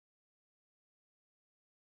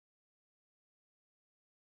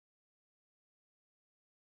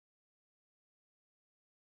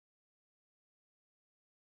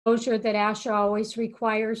disclosure that ASHA always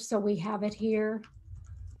requires, so we have it here.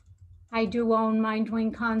 I do own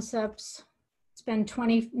Mind-Wing Concepts. It's been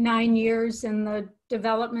 29 years in the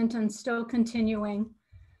development and still continuing.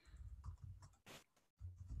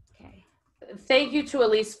 Okay. Thank you to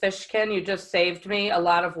Elise Fishkin. You just saved me a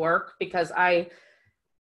lot of work because I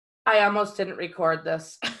almost didn't record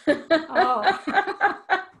this. Oh.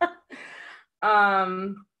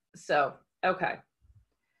 So, okay.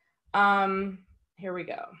 Here we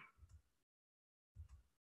go.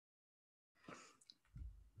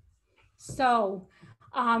 So,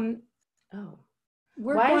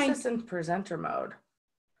 why is this in presenter mode?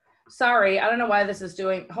 Sorry, I don't know why this is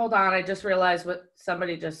doing, hold on, I just realized what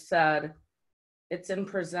somebody just said. It's in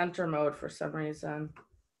presenter mode for some reason.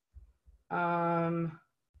 Wait a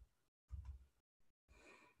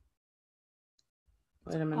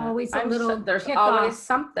minute. Always a little there's kickoff. always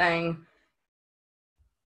something.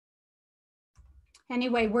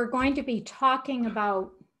 Anyway, we're going to be talking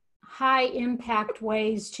about high impact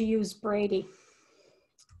ways to use Braidy.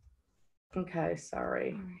 Okay,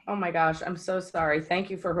 sorry. Oh my gosh, I'm so sorry. Thank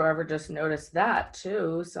you for whoever just noticed that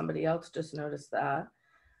too. Somebody else just noticed that.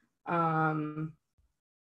 Okay,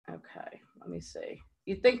 let me see.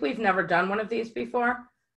 You think we've never done one of these before?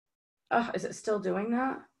 Is it still doing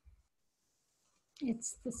that?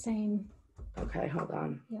 It's the same. Okay, hold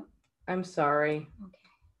on. Yeah. I'm sorry. Okay.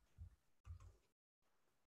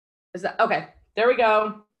 Is that okay? There we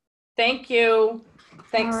go. Thank you.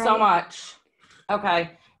 Thanks so much.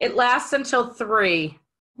 Okay. It lasts until 3.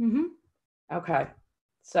 Mm-hmm. Okay.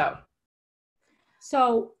 So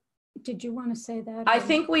did you want to say that? I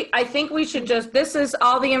think we should just, this is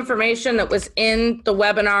all the information that was in the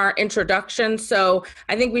webinar introduction. So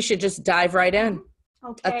I think we should just dive right in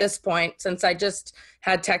at this point, since I just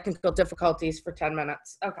had technical difficulties for 10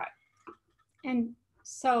 minutes. Okay. And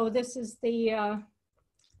so this is the,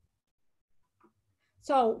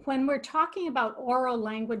 so when we're talking about oral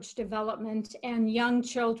language development and young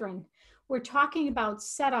children, we're talking about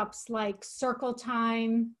setups like circle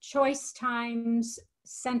time, choice times,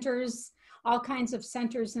 centers, all kinds of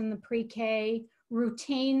centers in the pre-K,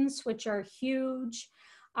 routines, which are huge,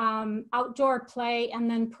 outdoor play, and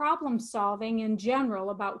then problem solving in general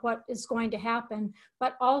about what is going to happen,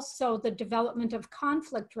 but also the development of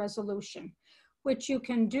conflict resolution, which you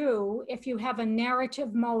can do if you have a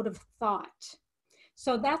narrative mode of thought.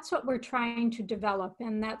 So that's what we're trying to develop,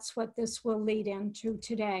 and that's what this will lead into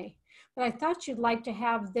today. But I thought you'd like to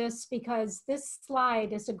have this because this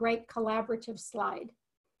slide is a great collaborative slide.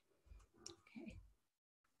 Okay.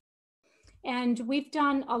 And we've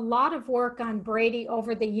done a lot of work on Braidy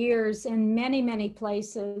over the years in many, many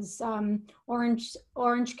places. Orange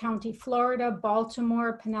County, Florida,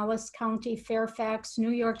 Baltimore, Pinellas County, Fairfax,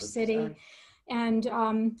 New York City, and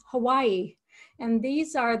Hawaii. And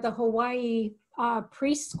these are the Hawaii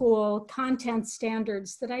preschool content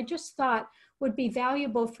standards that I just thought would be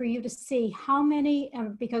valuable for you to see how many,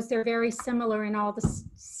 because they're very similar in all the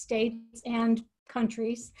states and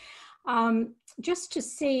countries, just to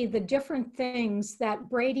see the different things that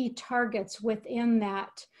Braidy targets within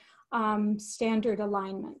that standard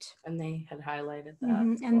alignment. And they had highlighted that.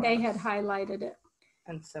 Mm-hmm. And they had highlighted it.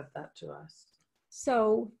 And sent that to us.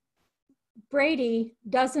 So Braidy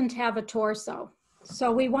doesn't have a torso.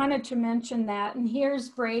 So we wanted to mention that. And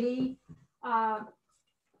here's Braidy.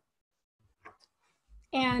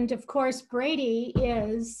 And of course, Braidy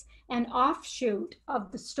is an offshoot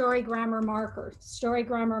of the Story Grammar Marker. Story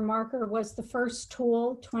Grammar Marker was the first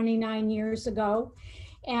tool 29 years ago.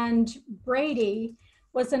 And Braidy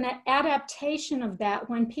was an adaptation of that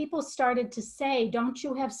when people started to say, don't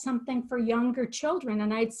you have something for younger children?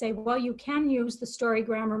 And I'd say, well, you can use the Story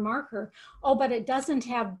Grammar Marker. Oh, but it doesn't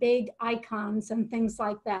have big icons and things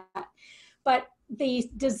like that. But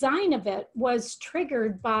the design of it was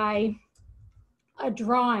triggered by a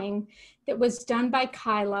drawing that was done by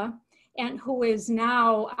Kyla, and who is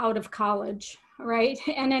now out of college, right?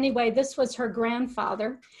 And anyway, this was her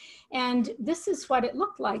grandfather. And this is what it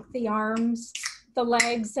looked like, the arms, the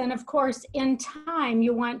legs, and of course, in time,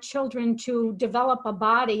 you want children to develop a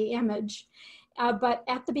body image. But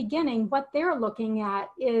at the beginning, what they're looking at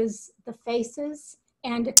is the faces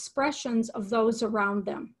and expressions of those around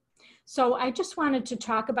them. So I just wanted to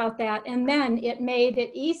talk about that. And then it made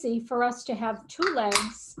it easy for us to have 2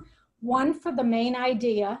 legs, one for the main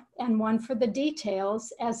idea and one for the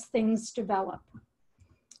details as things develop.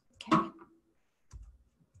 Okay.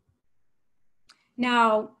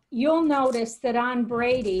 Now, you'll notice that on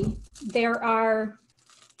Braidy, there are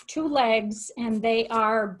 2 legs and they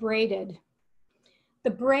are braided. The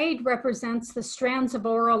braid represents the strands of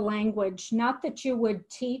oral language, not that you would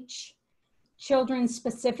teach children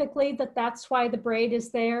specifically that that's why the braid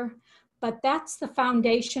is there, but that's the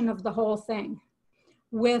foundation of the whole thing.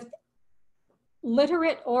 With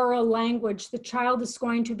literate oral language, the child is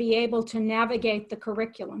going to be able to navigate the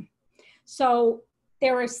curriculum. So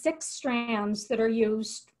there are 6 strands that are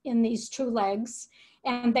used in these 2 legs,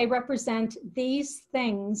 and they represent these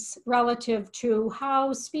things relative to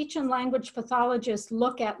how speech and language pathologists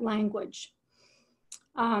look at language.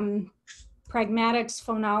 Pragmatics,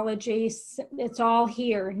 phonology, it's all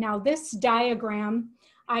here. Now this diagram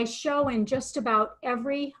I show in just about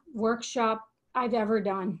every workshop I've ever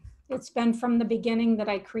done. It's been from the beginning that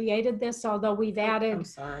I created this, although we've added,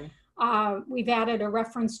 we've added a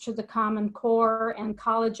reference to the Common Core and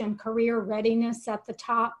college and career readiness at the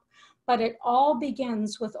top, but it all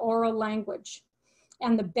begins with oral language.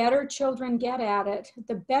 And the better children get at it,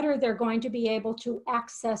 the better they're going to be able to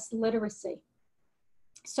access literacy.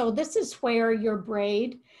 So this is where your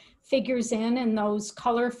braid figures in those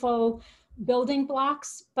colorful building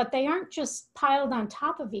blocks, but they aren't just piled on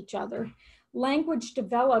top of each other. Language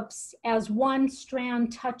develops as one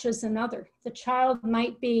strand touches another. The child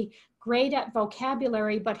might be great at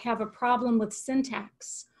vocabulary, but have a problem with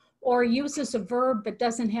syntax, or uses a verb but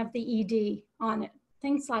doesn't have the ED on it.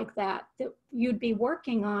 Things like that you'd be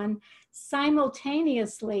working on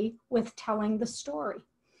simultaneously with telling the story.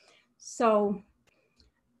 So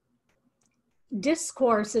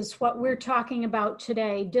discourse is what we're talking about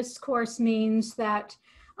today. Discourse means that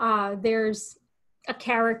there's a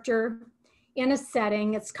character in a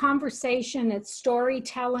setting, it's conversation, it's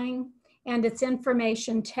storytelling, and it's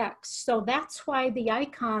information text. So that's why the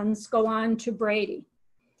icons go on to Braidy.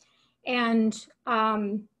 And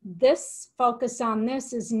this focus on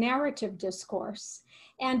this is narrative discourse.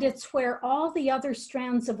 And it's where all the other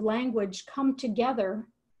strands of language come together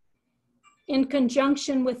in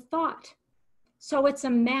conjunction with thought. So it's a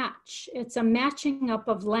match. It's a matching up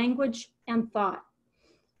of language and thought.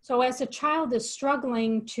 So as a child is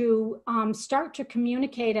struggling to start to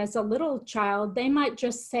communicate as a little child, they might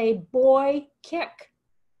just say, boy, kick.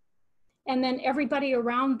 And then everybody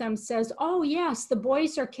around them says, oh yes, the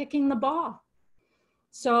boys are kicking the ball.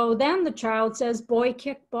 So then the child says, boy,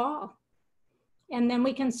 kick ball. And then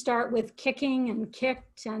we can start with kicking and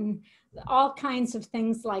kicked and all kinds of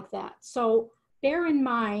things like that. So bear in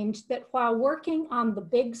mind that while working on the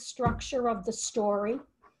big structure of the story,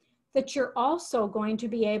 that you're also going to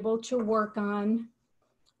be able to work on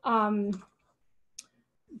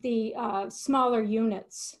the smaller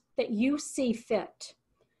units that you see fit.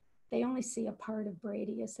 They only see a part of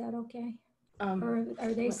Braidy. Is that okay? Or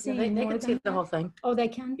are they seeing they more can than see that? the whole thing. Oh, they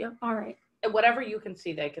can? Yep. All right. Whatever you can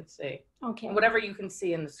see, they can see. Okay. Whatever you can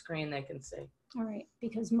see in the screen, they can see. All right,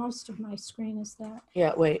 because most of my screen is that.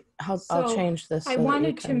 Yeah, wait, I'll So change this. I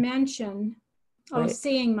wanted to mention, Wait.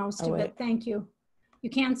 seeing most of wait. it. Thank you. You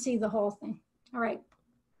can't see the whole thing. All right.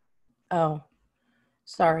 Oh,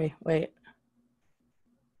 sorry, wait.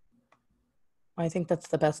 I think that's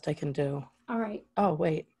the best I can do. All right. Oh,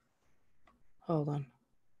 wait. Hold on.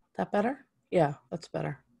 That better? Yeah, that's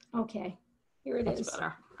better. Okay. Here it is. That's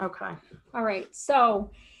better. Okay. All right. So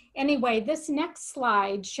anyway, this next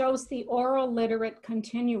slide shows the oral literate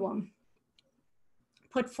continuum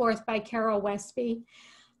put forth by Carol Westby,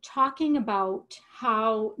 talking about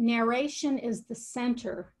how narration is the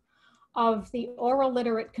center of the oral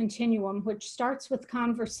literate continuum, which starts with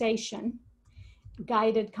conversation,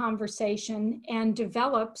 guided conversation, and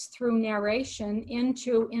develops through narration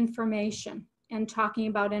into information and talking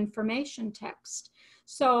about information text.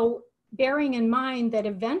 So bearing in mind that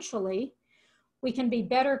eventually we can be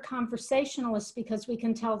better conversationalists because we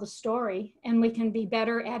can tell the story, and we can be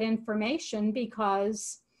better at information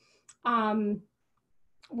because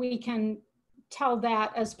we can tell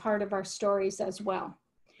that as part of our stories as well.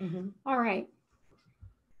 Mm-hmm. All right.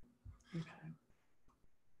 Okay.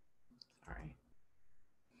 All right.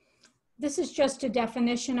 This is just a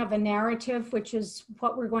definition of a narrative, which is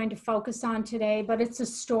what we're going to focus on today, but it's a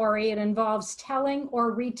story. It involves telling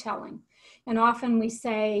or retelling. And often we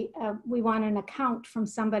say, we want an account from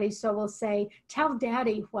somebody, so we'll say, tell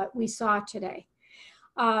daddy what we saw today,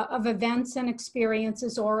 of events and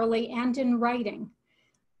experiences orally and in writing.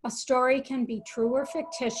 A story can be true or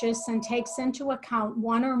fictitious and takes into account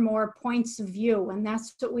one or more points of view, and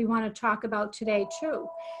that's what we want to talk about today too.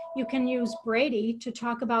 You can use Braidy to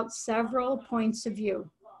talk about several points of view.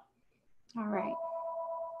 All right.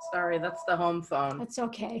 Sorry, that's the home phone. That's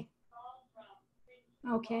okay.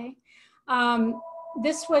 Okay.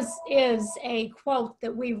 This is a quote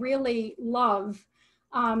that we really love,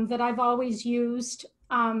 that I've always used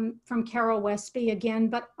from Carol Westby again,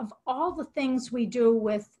 but of all the things we do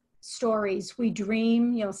with stories. We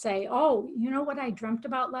dream, you'll say, oh, you know what I dreamt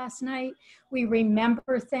about last night? We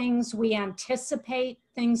remember things, we anticipate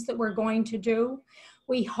things that we're going to do.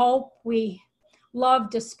 We hope, we love,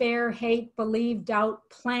 despair, hate, believe, doubt,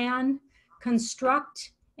 plan,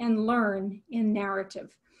 construct, and learn in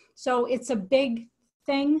narrative. So it's a big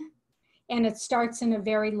thing, and it starts in a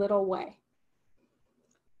very little way.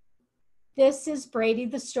 This is Braidy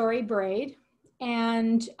the StoryBraid,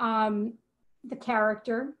 and the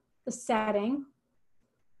character, the setting.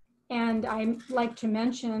 And I like to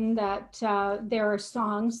mention that there are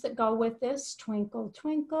songs that go with this. Twinkle,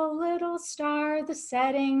 twinkle, little star, the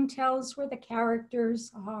setting tells where the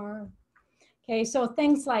characters are. Okay, so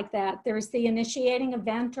things like that. There's the initiating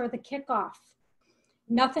event or the kickoff.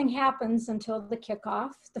 Nothing happens until the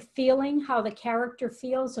kickoff. The feeling, how the character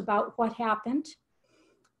feels about what happened.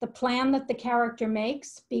 The plan that the character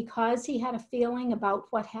makes because he had a feeling about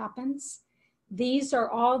what happens. These are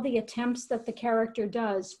all the attempts that the character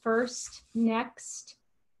does. First, next,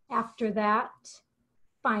 after that,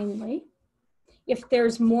 finally. If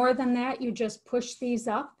there's more than that, you just push these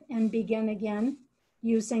up and begin again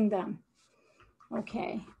using them.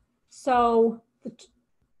 Okay, so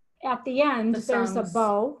at the end, there's a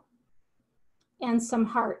bow and some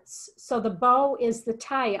hearts. So the bow is the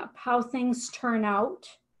tie-up, how things turn out.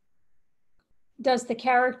 Does the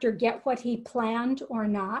character get what he planned or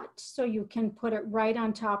not? So you can put it right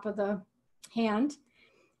on top of the hand.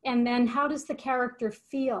 And then how does the character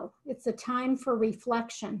feel? It's a time for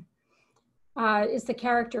reflection. Is the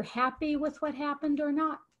character happy with what happened or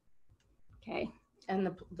not? Okay. And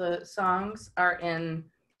the songs are in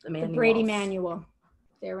the manual. The Braidy manual.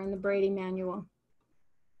 They're in the Braidy manual.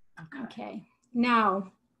 Okay.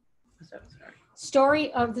 Now,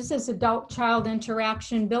 story of, this is adult-child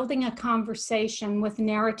interaction, building a conversation with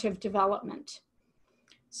narrative development.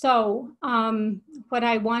 So what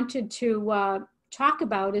I wanted to talk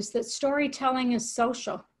about is that storytelling is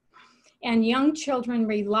social, and young children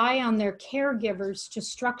rely on their caregivers to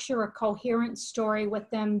structure a coherent story with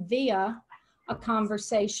them via a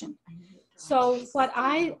conversation. So what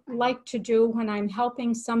I like to do when I'm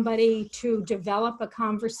helping somebody to develop a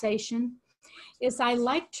conversation is I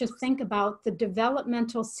like to think about the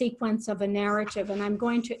developmental sequence of a narrative, and I'm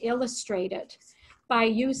going to illustrate it by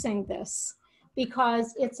using this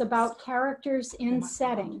because it's about characters in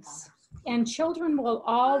settings. And children will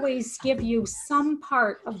always give you some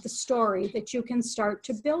part of the story that you can start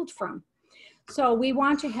to build from. So we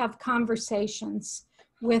want to have conversations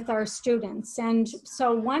with our students. And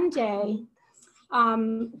so one day,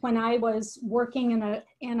 when I was working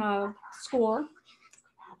in a school,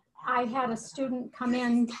 I had a student come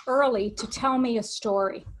in early to tell me a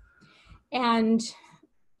story. And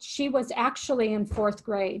she was actually in 4th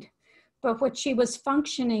grade, but what she was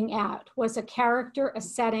functioning at was a character, a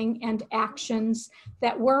setting, and actions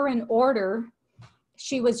that were in order.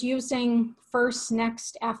 She was using first,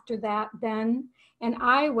 next, after that, then, and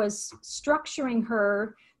I was structuring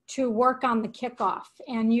her to work on the kickoff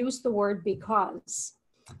and use the word because.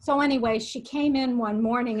 So anyway, she came in one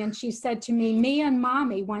morning and she said to me, me and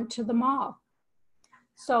mommy went to the mall.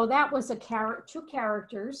 So that was two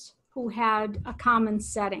characters who had a common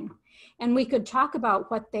setting. And we could talk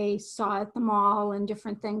about what they saw at the mall and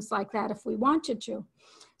different things like that if we wanted to.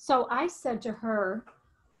 So I said to her,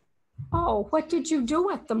 oh, what did you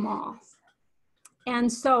do at the mall?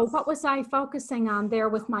 And so what was I focusing on there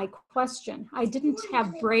with my question? I didn't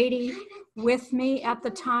have Braidy with me at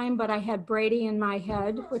the time, but I had Braidy in my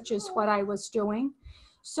head, which is what I was doing.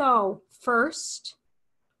 So first,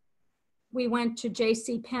 we went to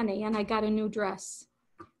JCPenney and I got a new dress.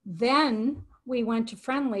 Then we went to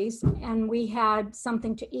Friendly's and we had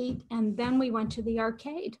something to eat, and then we went to the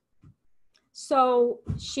arcade. So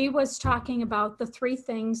she was talking about the 3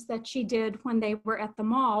 things that she did when they were at the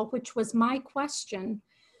mall, which was my question,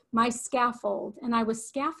 my scaffold. And I was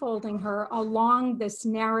scaffolding her along this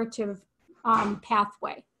narrative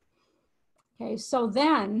pathway. Okay, so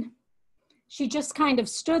then she just kind of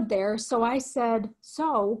stood there. So I said,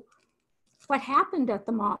 so what happened at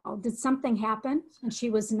the mall? Did something happen? And she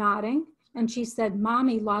was nodding. And she said,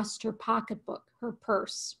 mommy lost her pocketbook, her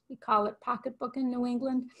purse. We call it pocketbook in New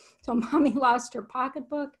England. So mommy lost her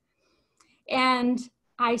pocketbook. And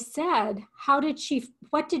I said,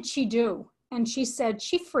 what did she do? And she said,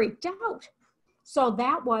 she freaked out. So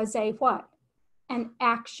that was a what? An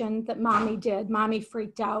action that mommy did. Mommy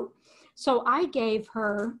freaked out. So I gave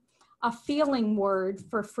her a feeling word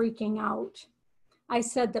for freaking out. I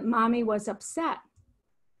said that mommy was upset.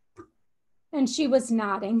 And she was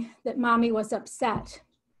nodding that mommy was upset.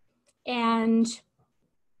 And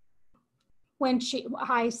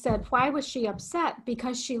I said, why was she upset?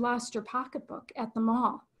 Because she lost her pocketbook at the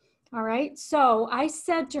mall. All right. So I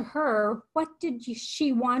said to her, what did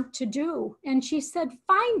she want to do? And she said,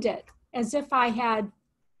 find it, as if I had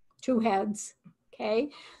two heads. Okay.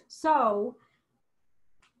 So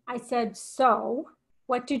I said, so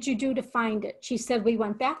what did you do to find it? She said, we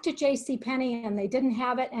went back to JCPenney and they didn't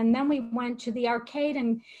have it. And then we went to the arcade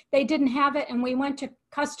and they didn't have it. And we went to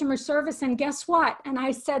customer service and guess what? And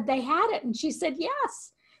I said, they had it. And she said,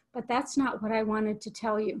 yes, but that's not what I wanted to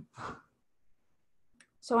tell you.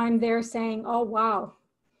 So I'm there saying, oh, wow.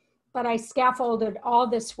 But I scaffolded all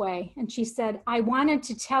this way. And she said, I wanted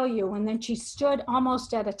to tell you. And then she stood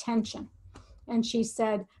almost at attention. And she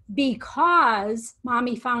said, because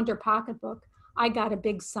mommy found her pocketbook, I got a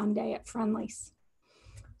big sundae at Friendly's.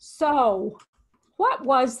 So what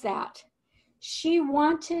was that? She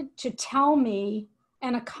wanted to tell me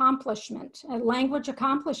an accomplishment, a language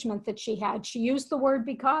accomplishment that she had. She used the word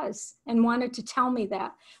because and wanted to tell me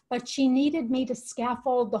that, but she needed me to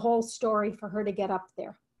scaffold the whole story for her to get up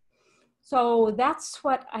there. So that's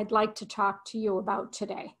what I'd like to talk to you about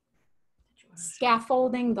today.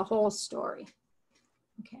 Scaffolding the whole story.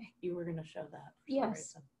 Okay. You were going to show that.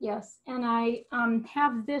 Yes, yes. And I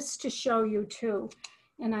have this to show you too.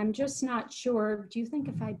 And I'm just not sure. Do you think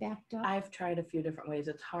if I backed up? I've tried a few different ways.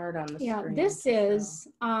 It's hard on the screen. Yeah, this is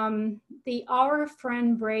the Our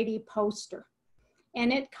Friend Braidy poster.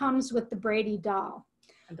 And it comes with the Braidy doll.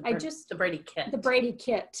 And the Braidy kit. The Braidy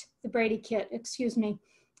kit. The Braidy kit, excuse me.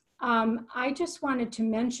 I just wanted to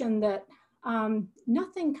mention that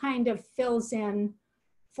nothing kind of fills in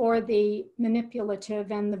for the manipulative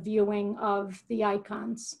and the viewing of the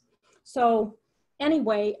icons. So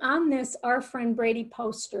anyway, on this Our Friend Braidy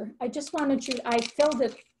poster, I just wanted you, I filled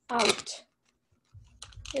it out.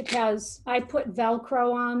 It has, I put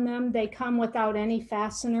Velcro on them. They come without any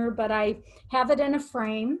fastener, but I have it in a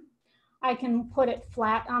frame. I can put it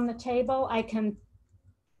flat on the table. I can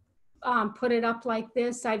put it up like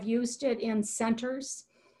this. I've used it in centers.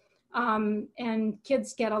 And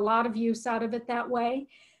kids get a lot of use out of it that way.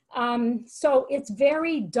 So it's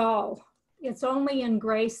very dull. It's only in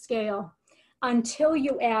grayscale until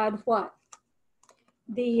you add what?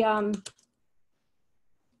 The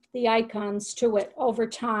icons to it over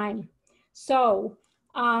time. So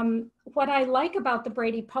what I like about the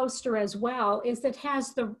Braidy poster as well is it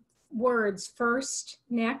has the words first,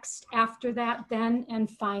 next, after that, then, and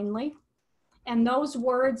finally. And those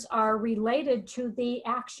words are related to the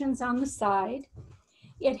actions on the side.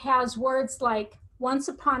 It has words like once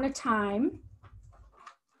upon a time.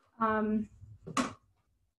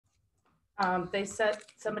 They said,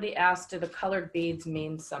 somebody asked, do the colored beads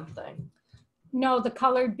mean something? No, the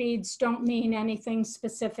colored beads don't mean anything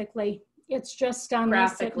specifically. It's just on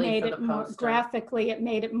this, it made it more, graphically, it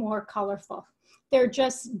made it more colorful. They're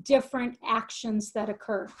just different actions that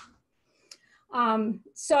occur.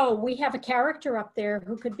 So we have a character up there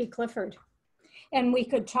who could be Clifford. And we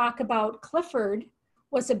could talk about Clifford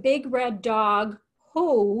was a big red dog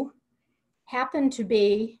who happened to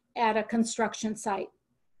be at a construction site.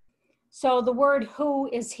 So the word who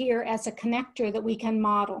is here as a connector that we can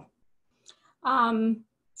model.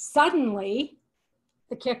 Suddenly,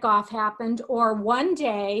 the kickoff happened, or one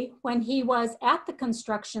day when he was at the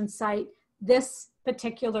construction site, this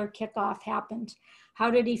particular kickoff happened. How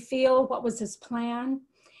did he feel? What was his plan?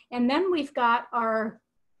 And then we've got our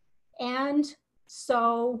and,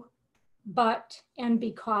 so, but, and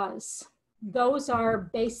because. Those are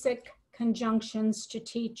basic conjunctions to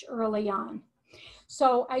teach early on.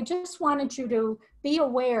 So I just wanted you to be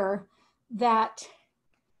aware that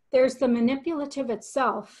there's the manipulative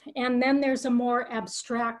itself, and then there's a more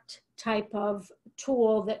abstract type of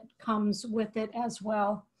tool that comes with it as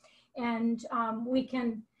well. And we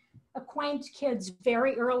can acquaint kids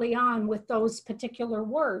very early on with those particular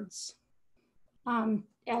words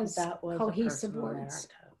as cohesive words.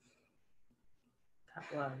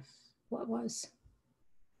 That was. What was?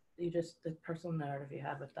 The personal narrative you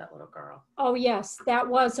had with that little girl. Oh yes, that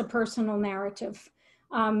was a personal narrative.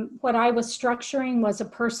 What I was structuring was a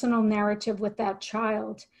personal narrative with that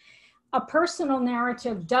child. A personal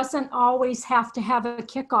narrative doesn't always have to have a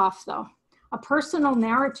kickoff though. A personal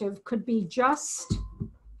narrative could be just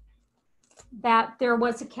that there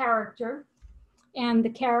was a character, and the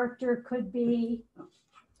character could be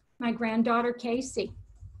my granddaughter, Casey.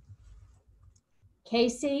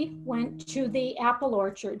 Casey went to the apple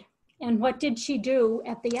orchard. And what did she do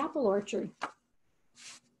at the apple orchard?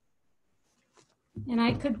 And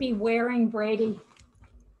I could be wearing Braidy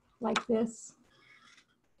like this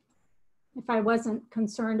if I wasn't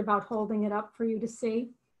concerned about holding it up for you to see.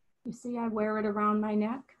 You see, I wear it around my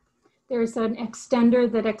neck. There's an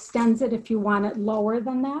extender that extends it if you want it lower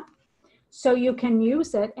than that. So you can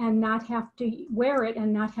use it and not have to wear it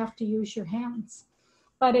and not have to use your hands.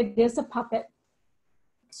 But it is a puppet.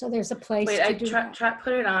 So there's a place to do that. Try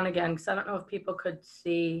put it on again, because I don't know if people could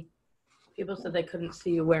see. People said they couldn't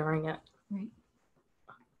see you wearing it. Right.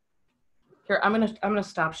 Here, I'm gonna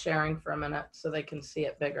stop sharing for a minute so they can see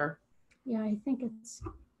it bigger. Yeah, I think it's,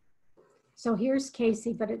 so here's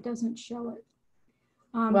Casey, but it doesn't show it.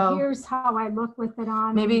 Well, here's how I look with it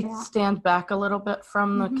on. Maybe stand back a little bit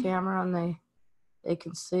from the Mhm. camera and they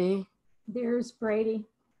can see. There's Brady.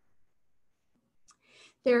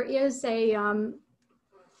 There is a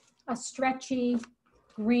stretchy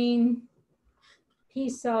green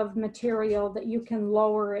piece of material that you can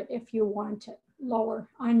lower it if you want it lower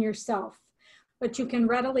on yourself. But you can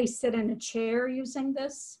readily sit in a chair using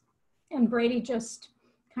this. And Brady just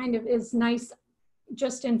kind of is nice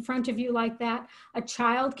just in front of you like that. A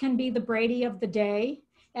child can be the Brady of the day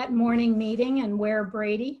at morning meeting and wear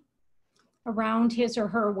Brady around his or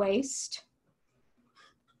her waist.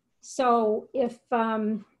 So if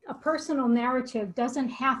a personal narrative doesn't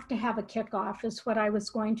have to have a kickoff, is what I was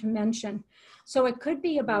going to mention. So it could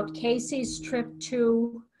be about Casey's trip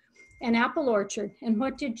to an apple orchard and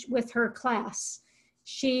what did, with her class.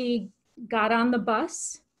 She got on the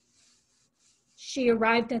bus. She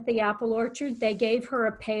arrived at the apple orchard. They gave her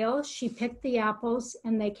a pail. She picked the apples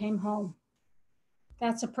and they came home.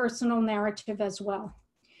 That's a personal narrative as well.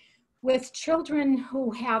 With children who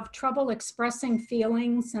have trouble expressing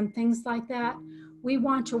feelings and things like that, we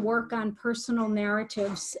want to work on personal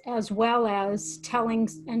narratives as well as telling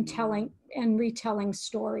and retelling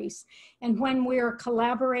stories. And when we're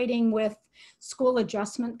collaborating with school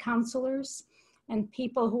adjustment counselors and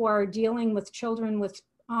people who are dealing with children with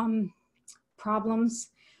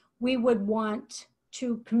problems, we would want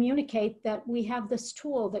to communicate that we have this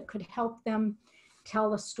tool that could help them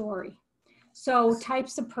tell a story. So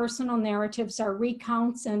types of personal narratives are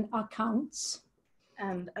recounts and accounts.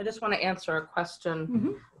 And I just want to answer a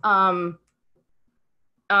question. Mm-hmm.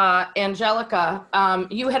 Angelica,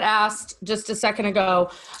 you had asked just a second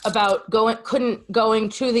ago about couldn't going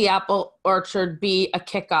to the apple orchard be a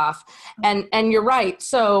kickoff? And you're right.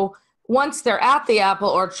 So once they're at the apple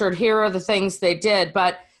orchard, here are the things they did.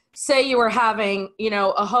 But say you were having,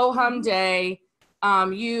 a ho-hum day,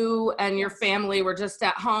 you and your family were just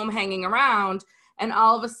at home hanging around, and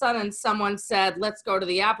all of a sudden someone said, let's go to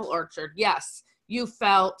the apple orchard. Yes, you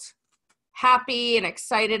felt happy and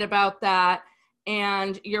excited about that.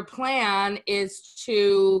 And your plan is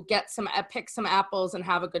to pick some apples and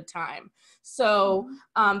have a good time. So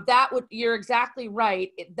you're exactly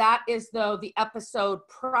right. That is though the episode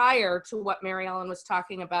prior to what Maryellen was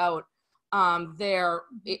talking about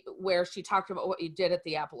where she talked about what you did at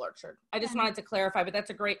the apple orchard. I just wanted to clarify, but that's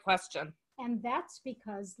a great question. And that's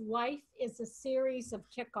because life is a series of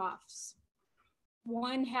kickoffs,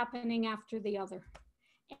 one happening after the other.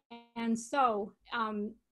 And so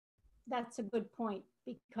that's a good point,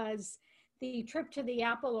 because the trip to the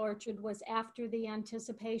apple orchard was after the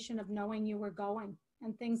anticipation of knowing you were going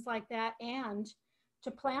and things like that. And to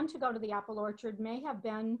plan to go to the apple orchard may have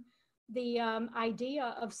been the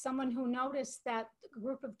idea of someone who noticed that a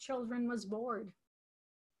group of children was bored.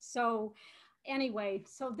 So anyway,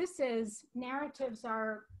 so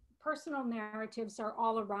personal narratives are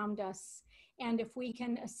all around us. And if we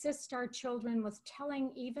can assist our children with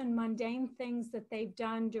telling even mundane things that they've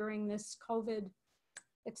done during this COVID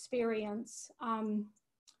experience,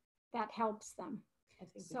 that helps them. I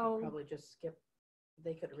think we could probably just skip,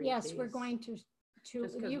 they could read yes, these. We're going to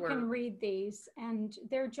you can read these, and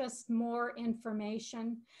they're just more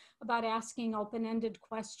information about asking open-ended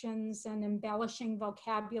questions and embellishing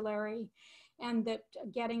vocabulary, and that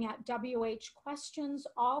getting at WH questions.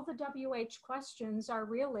 All the WH questions are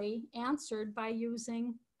really answered by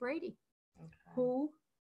using Braidy. Okay. Who,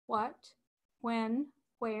 what, when,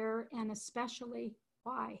 where, and especially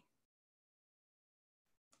why.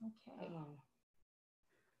 Okay.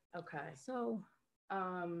 Oh. Okay. So.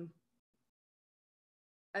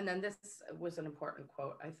 And then this was an important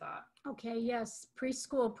quote, I thought. Okay, yes.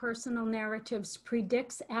 Preschool personal narratives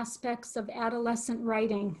predicts aspects of adolescent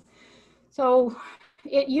writing. So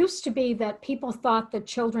it used to be that people thought that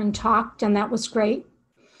children talked and that was great.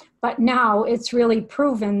 But now it's really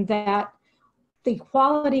proven that the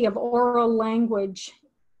quality of oral language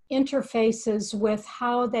interfaces with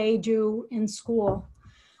how they do in school.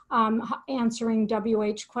 Answering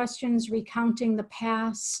WH questions, recounting the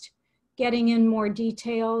past, getting in more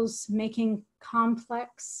details, making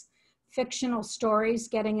complex fictional stories,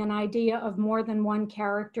 getting an idea of more than one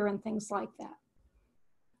character and things like that.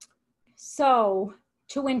 So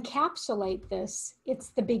To encapsulate this, it's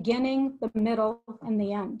the beginning, the middle, and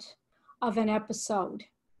the end of an episode.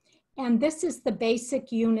 And this is the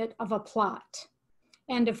basic unit of a plot.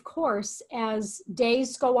 And of course, as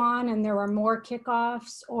days go on and there are more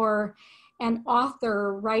kickoffs, or an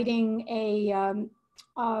author writing a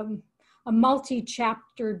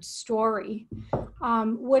multi-chaptered story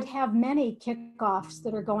would have many kickoffs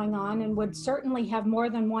that are going on, and would certainly have more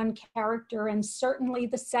than one character, and certainly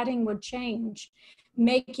the setting would change,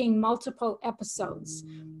 making multiple episodes.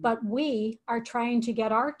 But we are trying to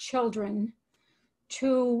get our children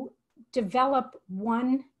to develop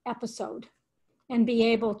one episode and be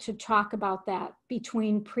able to talk about that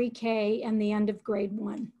between pre-K and the end of grade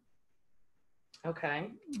 1. Okay.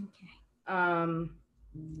 And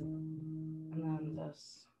then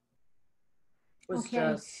this was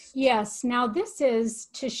just... Yes, now this is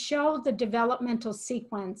to show the developmental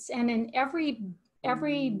sequence. And in every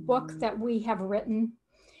book that we have written,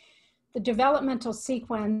 the developmental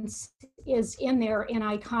sequence is in there in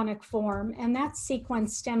iconic form. And that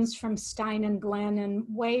sequence stems from Stein and Glenn and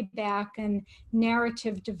way back in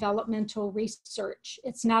narrative developmental research.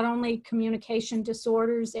 It's not only communication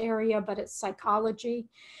disorders area, but it's psychology.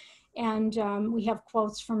 And we have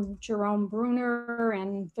quotes from Jerome Bruner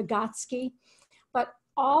and Vygotsky. But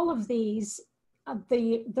all of these,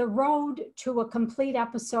 the road to a complete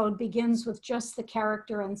episode begins with just the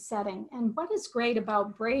character and setting. And what is great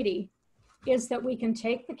about Braidy is that we can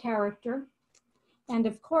take the character, and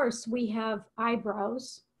of course we have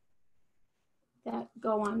eyebrows that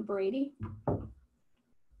go on Braidy,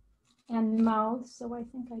 and mouth. So I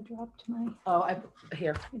think I dropped my... Oh,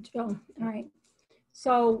 here. Oh, all right.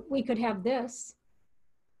 So we could have this,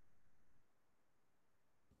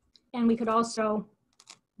 and we could also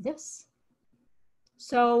this.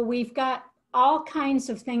 So we've got all kinds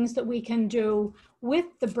of things that we can do with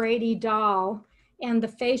the Braidy doll and the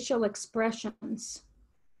facial expressions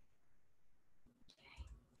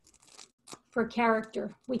for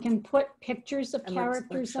character. We can put pictures of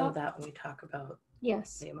characters let's show up. that when we talk about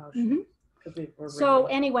Yes. the emotion. So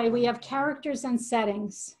anyway, we have characters and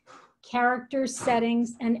settings. Characters,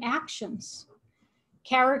 settings, and actions.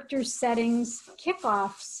 Characters, settings,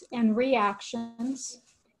 kickoffs, and reactions.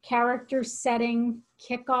 Character, setting,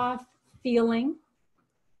 kickoff, feeling,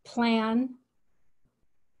 plan,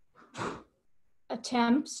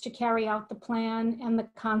 attempts to carry out the plan, and the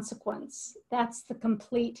consequence. That's the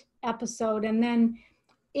complete episode. And then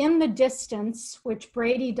in the distance, which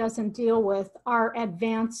Braidy doesn't deal with, are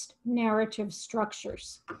advanced narrative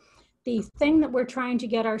structures. The thing that we're trying to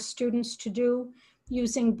get our students to do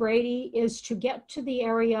using Braidy is to get to the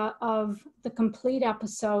area of the complete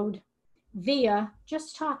episode via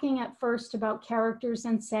just talking at first about characters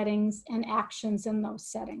and settings and actions in those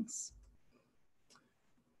settings.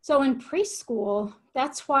 So in preschool,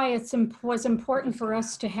 that's why it was important for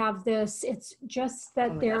us to have this. It's just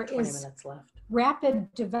that there is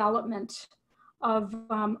rapid development of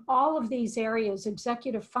all of these areas: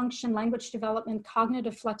 executive function, language development,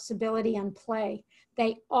 cognitive flexibility, and play.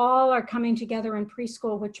 They all are coming together in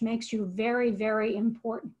preschool, which makes you very, very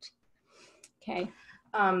important. Okay.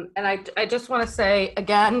 And I just want to say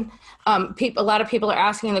again, a lot of people are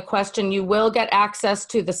asking the question. You will get access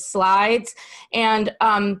to the slides, and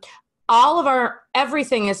all of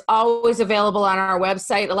everything is always available on our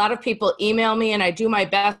website. A lot of people email me, and I do my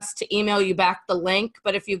best to email you back the link.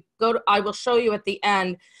 But if you go to, I will show you at the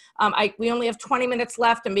end. We only have 20 minutes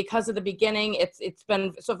left, and because of the beginning, it's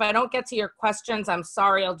been, so if I don't get to your questions, I'm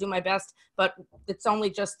sorry, I'll do my best, but it's only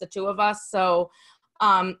just the two of us. So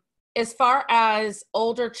as far as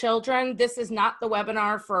older children, this is not the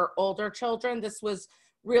webinar for older children. This was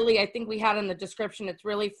really, I think we had in the description, it's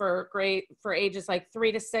really for ages like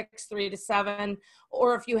 3 to 6, 3 to 7,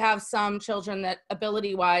 or if you have some children that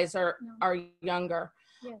ability-wise are younger.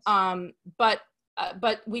 Yes.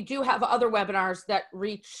 But we do have other webinars that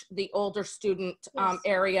reach the older student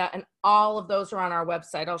area, and all of those are on our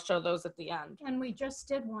website. I'll show those at the end. And we just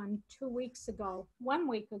did one 1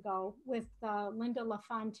 week ago with Linda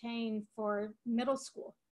LaFontaine for middle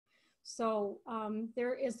school. So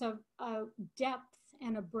there is a depth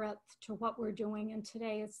and a breadth to what we're doing. And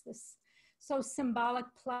today it's this so symbolic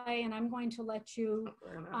play, and I'm going to let you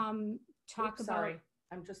talk about. Sorry,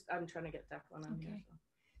 I'm trying to get Declan on here.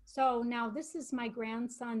 So now this is my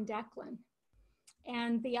grandson, Declan.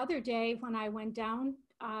 And the other day when I went down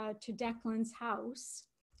to Declan's house,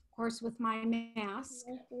 of course, with my mask,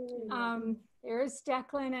 there's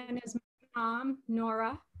Declan and his mom,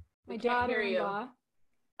 Nora, my daughter-in-law.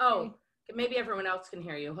 Oh, maybe everyone else can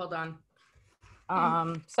hear you. Hold on.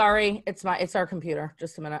 Sorry, it's our computer.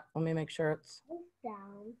 Just a minute. Let me make sure it's.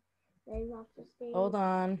 Hold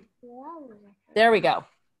on. There we go.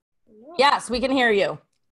 Yes, we can hear you.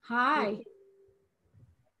 Hi.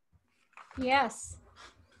 Yes.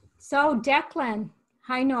 So Declan.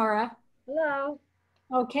 Hi, Nora. Hello.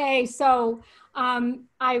 Okay, so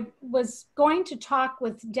I was going to talk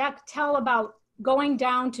with tell about going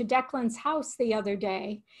down to Declan's house the other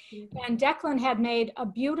day. And Declan had made a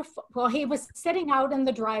beautiful, well, he was sitting out in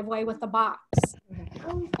the driveway with a box,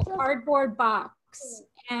 a cardboard box.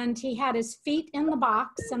 And he had his feet in the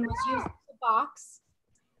box and was using the box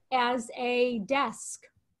as a desk.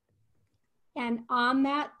 And on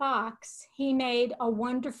that box, he made a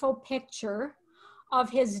wonderful picture of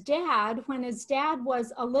his dad when his dad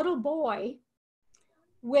was a little boy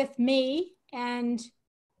with me and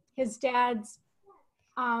his dad's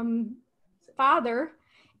father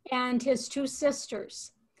and his two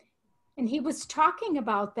sisters. And he was talking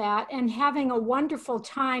about that and having a wonderful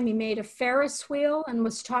time. He made a Ferris wheel and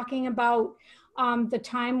was talking about the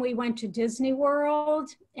time we went to Disney World.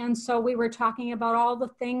 And so we were talking about all the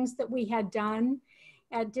things that we had done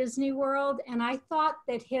at Disney World. And I thought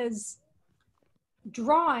that his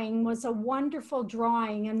drawing was a wonderful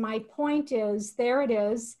drawing. And my point is, there it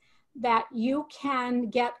is, that you can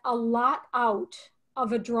get a lot out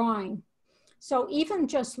of a drawing. So even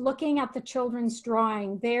just looking at the children's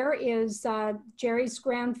drawing, there is Jerry's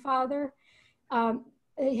grandfather,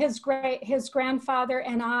 his grandfather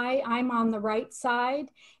and I'm on the right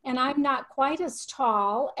side, and I'm not quite as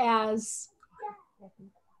tall as,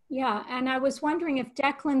 yeah. And I was wondering if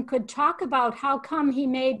Declan could talk about how come he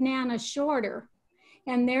made Nana shorter.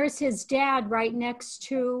 And there's his dad right next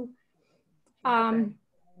to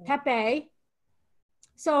Pepe.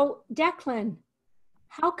 So Declan,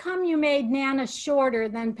 how come you made Nana shorter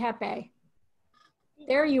than Pepe?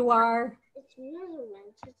 There you are. It's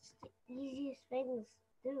measurements. It's the easiest things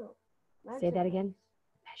to do. Say that again.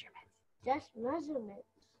 Measurements. Just measurements.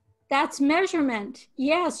 That's measurement.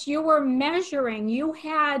 Yes, you were measuring. You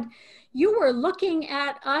were looking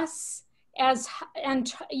at us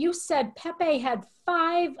and you said Pepe had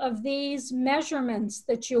 5 of these measurements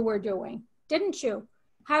that you were doing, didn't you?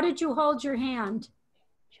 How did you hold your hand?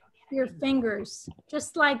 Your fingers,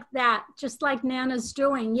 just like that, just like Nana's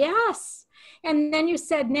doing. Yes. And then you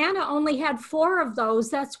said Nana only had 4 of those.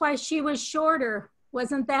 That's why she was shorter.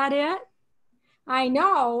 Wasn't that it? I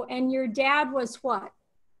know. And your dad was what?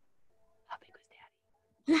 How big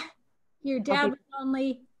was Daddy? Your dad was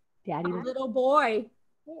only a little boy.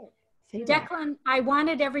 Declan, I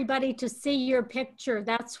wanted everybody to see your picture.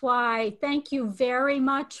 That's why. Thank you very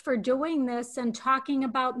much for doing this and talking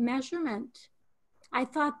about measurement. I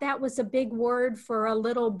thought that was a big word for a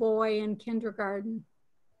little boy in kindergarten.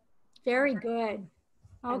 Very good.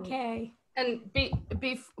 Okay. And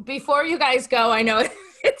before you guys go, I know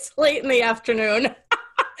it's late in the afternoon.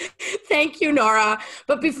 Thank you, Nora.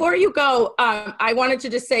 But before you go, I wanted to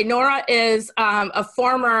just say Nora is a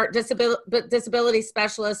former disability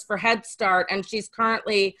specialist for Head Start, and she's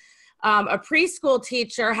currently a preschool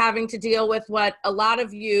teacher having to deal with what a lot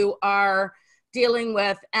of you are dealing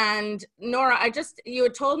with. And Nora, you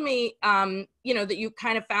had told me, that you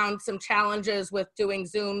kind of found some challenges with doing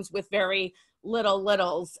Zooms with very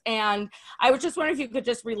littles. And I was just wondering if you could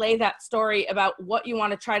just relay that story about what you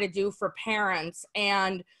want to try to do for parents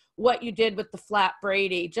and what you did with the flat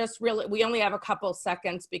Braidy. Just really, we only have a couple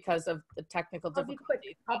seconds because of the technical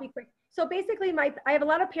difficulties. I'll be quick. So basically I have a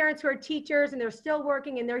lot of parents who are teachers and they're still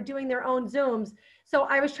working and they're doing their own Zooms. So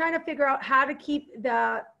I was trying to figure out how to keep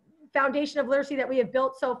the foundation of literacy that we have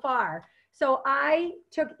built so far. So I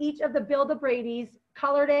took each of the Build a Braidys,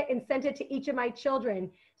 colored it, and sent it to each of my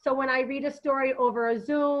children. So when I read a story over a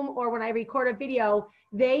Zoom or when I record a video,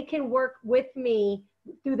 they can work with me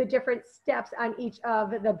through the different steps on each of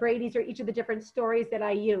the Braidys or each of the different stories that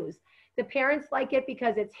I use. The parents like it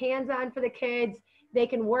because it's hands-on for the kids. They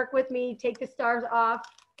can work with me, take the stars off.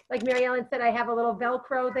 Like Maryellen said, I have a little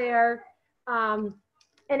Velcro there.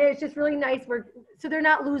 And it's just really nice. So they're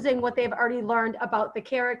not losing what they've already learned about the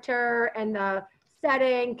character and the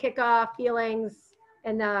setting, kickoff, feelings,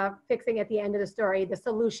 and the fixing at the end of the story, the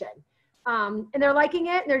solution. And they're liking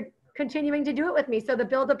it, and they're continuing to do it with me. So the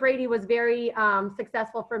Build a Braidy was very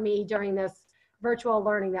successful for me during this virtual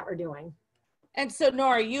learning that we're doing. And so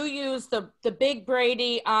Nora, you use the big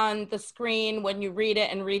Braidy on the screen when you read it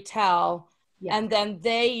and retell, yes. And then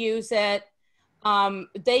they use it,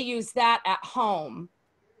 they use that at home.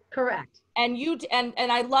 Correct. And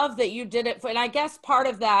and I love that you did it and I guess part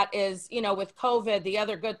of that is, with COVID, the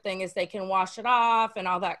other good thing is they can wash it off and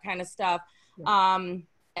all that kind of stuff. Yeah.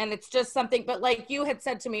 And it's just something, but like you had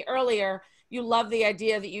said to me earlier, you love the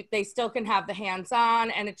idea that they still can have the hands-on,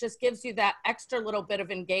 and it just gives you that extra little bit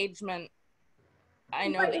of engagement I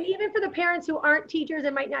know. Right, and even for the parents who aren't teachers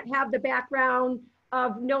and might not have the background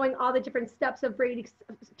of knowing all the different steps of Braidy.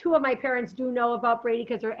 Two of my parents do know about Braidy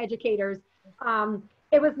because they're educators.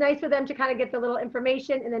 It was nice for them to kind of get the little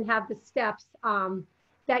information and then have the steps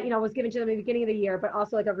that, was given to them at the beginning of the year, but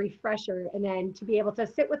also like a refresher, and then to be able to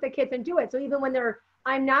sit with the kids and do it. So even when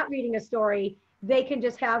I'm not reading a story, they can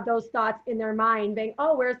just have those thoughts in their mind, being,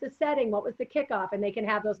 oh, where's the setting? What was the kickoff? And they can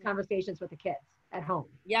have those conversations with the kids at home.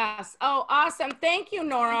 Yes. Oh, awesome. Thank you,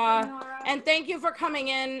 Nora. Thank you, Nora. And thank you for coming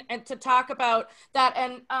in and to talk about that.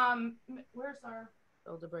 And where's our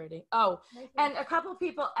Braidy? Oh, and a couple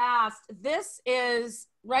people asked, this is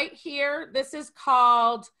right here. This is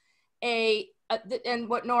called and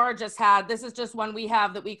what Nora just had, this is just one we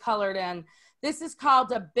have that we colored in. This is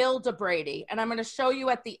called a Braidy. And I'm going to show you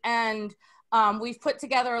at the end. We've put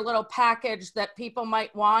together a little package that people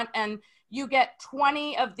might want, and you get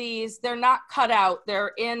 20 of these. They're not cut out.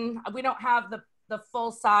 They're in, we don't have the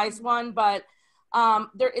full size one, but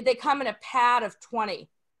they come in a pad of 20.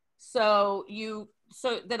 So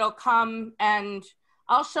that'll come, and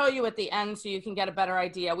I'll show you at the end so you can get a better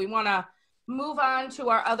idea. We want to move on to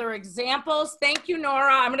our other examples. Thank you,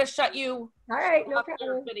 Nora. I'm going to shut you All right, no off problem.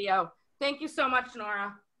 your video. Thank you so much,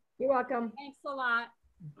 Nora. You're welcome. Thanks a lot.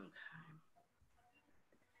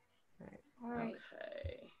 All right.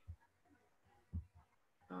 Okay.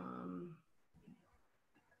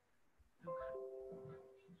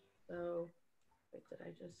 So, wait, did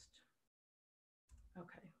I just,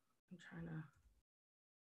 okay, I'm trying to,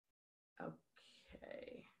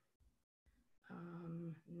 okay.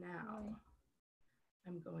 Now,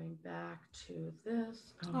 I'm going back to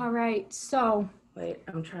this. All right, so. Wait,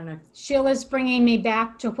 I'm trying to. Sheila's bringing me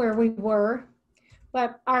back to where we were,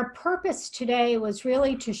 but our purpose today was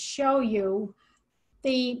really to show you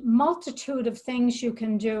the multitude of things you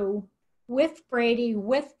can do with Braidy,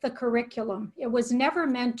 with the curriculum. It was never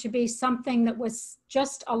meant to be something that was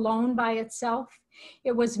just alone by itself.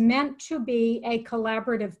 It was meant to be a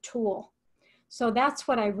collaborative tool. So that's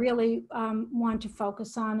what I really want to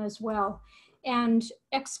focus on as well. And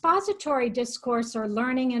expository discourse, or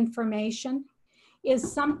learning information,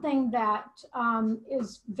 is something that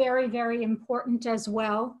is very, very important as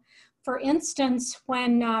well. For instance,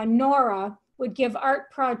 when Nora would give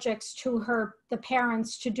art projects to the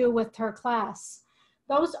parents to do with her class,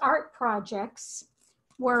 those art projects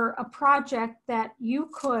were a project that you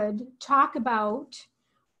could talk about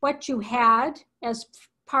what you had as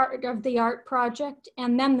part of the art project,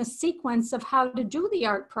 and then the sequence of how to do the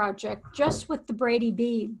art project just with the Braidy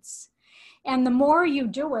beads. And the more you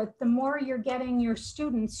do it, the more you're getting your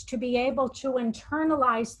students to be able to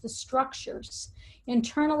internalize the structures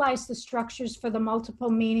for the multiple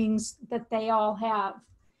meanings that they all have.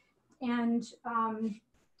 And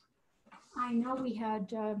I know we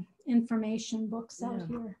had information books out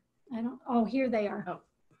here. Oh, here they are. Oh.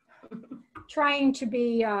 Trying to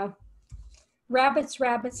be rabbits,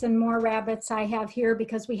 and more rabbits I have here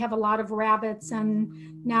because we have a lot of rabbits,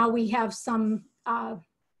 and now we have some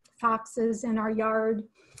foxes in our yard.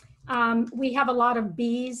 We have a lot of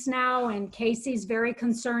bees now, and Casey's very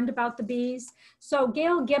concerned about the bees. So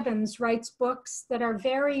Gail Gibbons writes books that are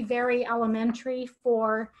very, very elementary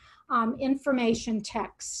for information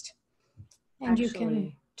text. And you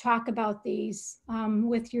can talk about these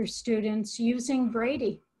with your students using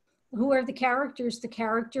Braidy. Who are the characters? The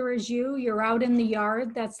character is you. You're out in the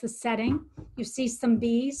yard. That's the setting. You see some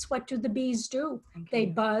bees. What do the bees do? Okay. They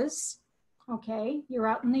buzz. Okay, you're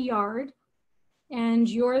out in the yard, and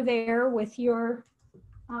you're there with your,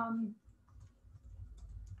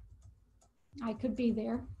 I could be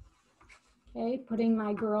there, okay, putting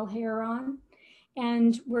my girl hair on,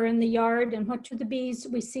 and we're in the yard, and what do the bees,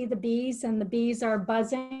 we see the bees, and the bees are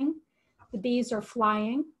buzzing, the bees are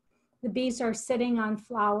flying, the bees are sitting on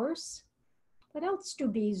flowers. What else do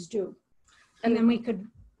bees do? And then we could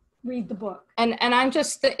read the book. And I'm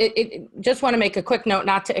just want to make a quick note,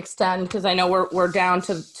 not to extend, because I know we're down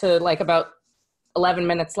to like about 11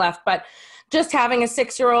 minutes left, but just having a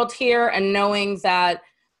 6-year-old here and knowing that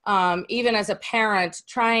even as a parent,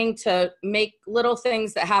 trying to make little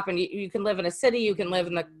things that happen. You can live in a city, you can live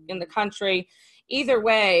in the country. Either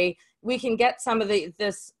way, we can get some of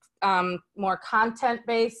this more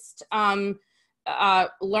content-based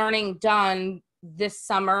learning done this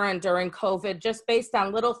summer and during COVID, just based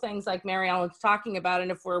on little things like Maryellen's talking about. And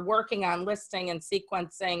if we're working on listing and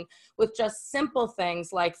sequencing with just simple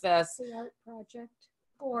things like this. The art project,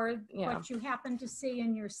 or what you happen to see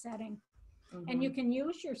in your setting. And you can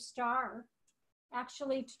use your star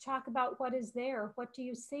actually to talk about what is there. What do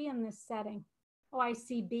you see in this setting? Oh, I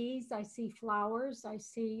see bees, I see flowers, I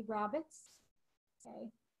see rabbits. Okay.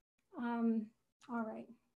 All right.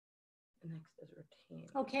 Next is routine.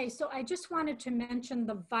 Okay, so I just wanted to mention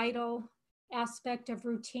the vital aspect of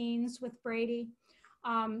routines with Brady.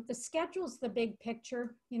 The schedule's the big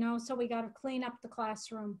picture, you know, so we got to clean up the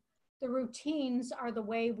classroom. The routines are the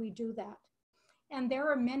way we do that. And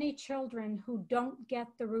there are many children who don't get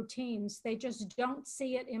the routines. They just don't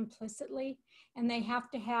see it implicitly, and they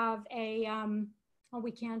have to have a, oh,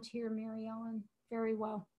 we can't hear Maryellen very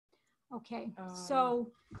well. Okay,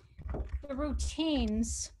 so the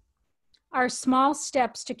routines are small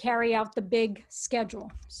steps to carry out the big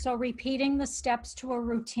schedule. So repeating the steps to a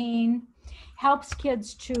routine helps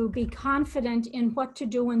kids to be confident in what to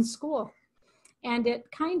do in school. And it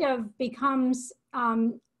kind of becomes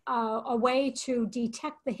a way to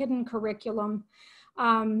detect the hidden curriculum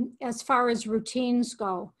as far as routines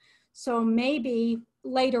go. So maybe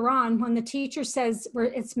later on when the teacher says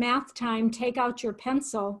it's math time, take out your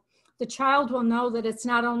pencil, the child will know that it's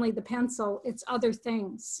not only the pencil, it's other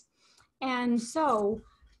things. And so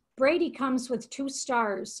Brady comes with 2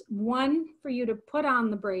 stars, one for you to put on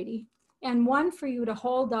the Brady and one for you to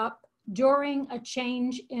hold up during a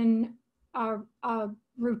change in a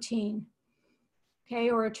routine, okay,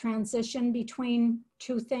 or a transition between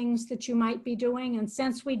 2 things that you might be doing. And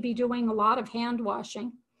since we'd be doing a lot of hand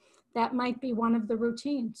washing, that might be one of the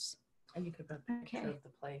routines. And you could put a picture of the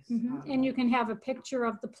place. And you can have a picture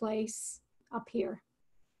of the place up here.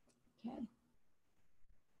 Okay.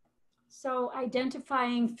 So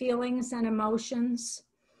identifying feelings and emotions,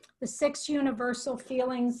 the 6 universal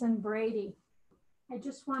feelings in Brady. I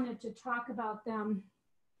just wanted to talk about them.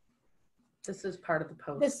 This is part of the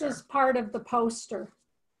poster. This is part of the poster.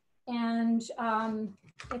 And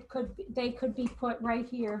they could be put right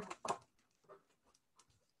here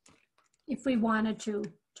if we wanted to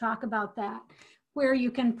talk about that, where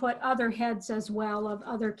you can put other heads as well of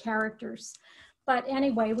other characters. But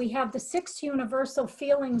anyway, we have the 6 universal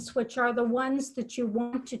feelings, which are the ones that you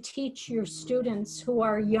want to teach your students who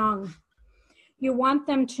are young. You want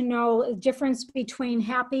them to know the difference between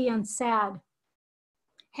happy and sad.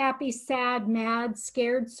 Happy, sad, mad,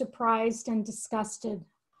 scared, surprised, and disgusted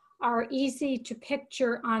are easy to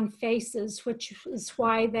picture on faces, which is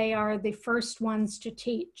why they are the first ones to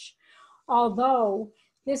teach. Although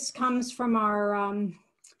this comes from our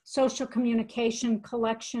social communication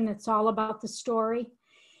collection, it's all about the story.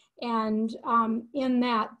 And in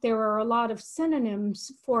that, there are a lot of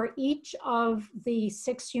synonyms for each of the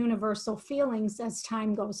 6 universal feelings as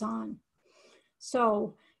time goes on.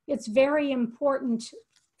 So it's very important.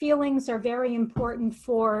 Feelings are very important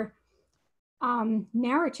for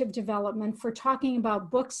narrative development, for talking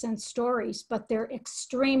about books and stories, but they're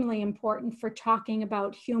extremely important for talking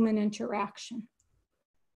about human interaction.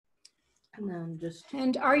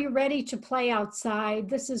 And are you ready to play outside?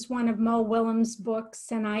 This is one of Mo Willems'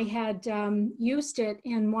 books, and I had used it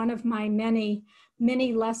in one of my many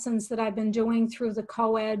lessons that I've been doing through the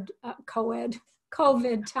COVID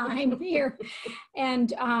time here.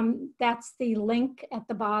 And that's the link at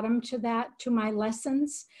the bottom to that, to my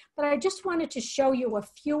lessons. But I just wanted to show you a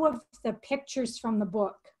few of the pictures from the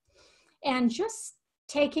book and just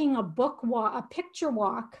taking a picture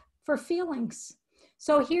walk for feelings.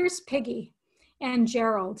 So here's Piggy and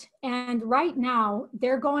Gerald. And right now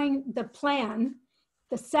the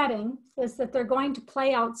setting is that they're going to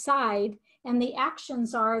play outside, and the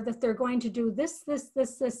actions are that they're going to do this, this,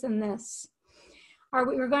 this, this, and this.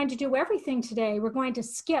 We're going to do everything today. We're going to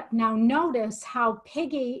skip. Now notice how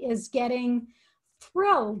Piggy is getting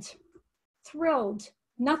thrilled.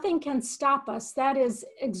 Nothing can stop us. That is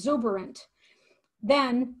exuberant.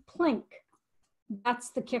 Then plink. That's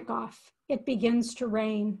the kickoff. It begins to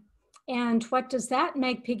rain. And what does that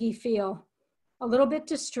make Piggy feel? A little bit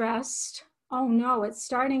distressed. Oh no, it's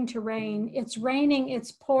starting to rain. It's raining,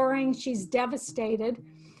 it's pouring. She's devastated.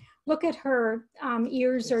 Look at her,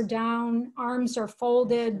 ears are down, arms are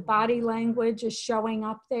folded, body language is showing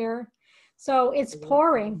up there. So it's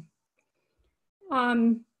pouring.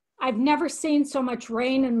 I've never seen so much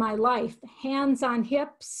rain in my life. Hands on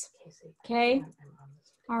hips, okay?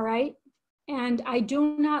 All right. And I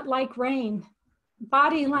do not like rain.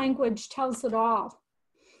 Body language tells it all.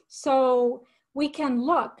 So we can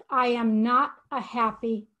look, I am not a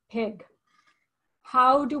happy pig.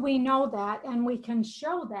 How do we know that? And we can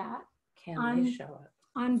show that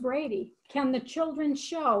on Brady. Can the children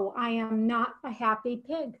show I am not a happy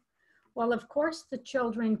pig? Well, of course the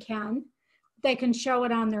children can. They can show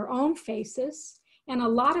it on their own faces. And a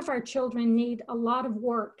lot of our children need a lot of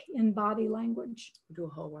work in body language. We do a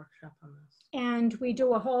whole workshop on this. And we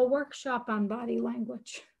do a whole workshop on body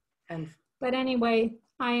language. But anyway,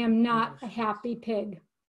 I am not a happy pig.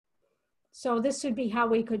 So this would be how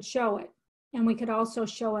we could show it. And we could also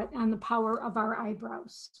show it on the power of our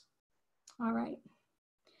eyebrows. All right.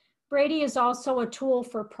 Braidy is also a tool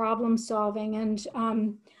for problem solving. And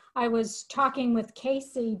I was talking with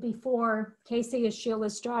Casey before. Casey is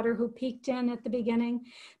Sheila's daughter who peeked in at the beginning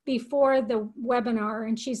before the webinar,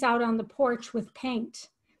 and she's out on the porch with paint,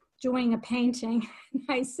 doing a painting. And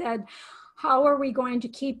I said, how are we going to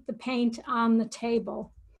keep the paint on the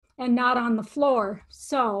table and not on the floor?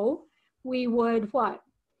 So we would what?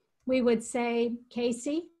 We would say,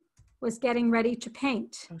 Casey was getting ready to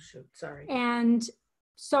paint. Oh shoot, sorry. And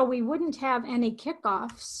so we wouldn't have any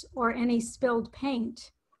kickoffs or any spilled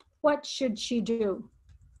paint. What should she do?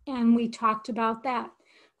 And we talked about that.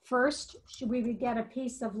 First, we would get a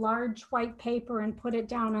piece of large white paper and put it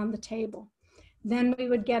down on the table. Then we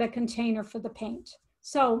would get a container for the paint.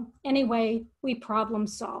 So anyway, we problem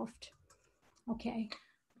solved. Okay.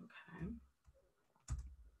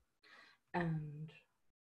 Okay.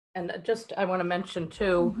 And just, I want to mention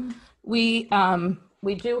too, we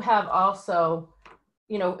do have also,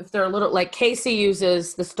 you know, if they're a little, like Casey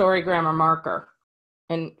uses the Story Grammar marker.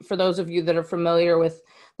 And for those of you that are familiar with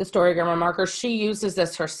the Story Grammar marker, she uses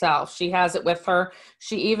this herself. She has it with her.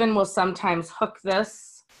 She even will sometimes hook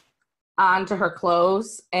this onto her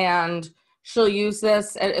clothes, and she'll use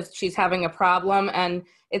this if she's having a problem. And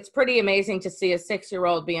it's pretty amazing to see a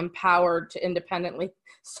 6-year-old be empowered to independently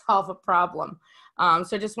solve a problem.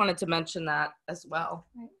 So I just wanted to mention that as well.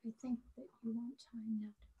 I think that you want time now.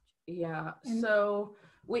 Yeah. And So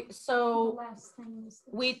the last thing is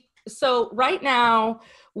this. So right now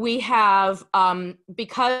we have,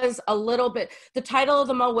 because a little bit, the title of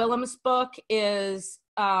the Mo Willems book is,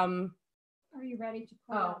 Are you ready to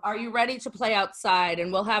play outside? Are you ready to play outside?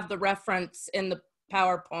 And we'll have the reference in the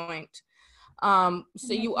PowerPoint.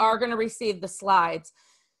 So you are going to receive the slides.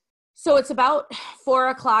 So it's about 4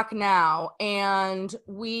 o'clock now, and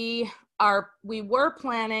we were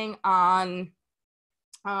planning on,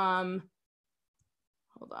 hold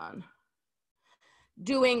on,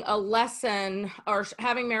 doing a lesson or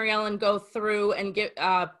having Maryellen go through and get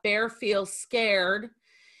Bear Feels Scared,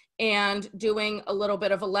 and doing a little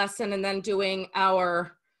bit of a lesson and then doing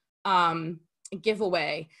our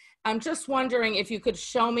giveaway. I'm just wondering if you could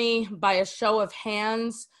show me by a show of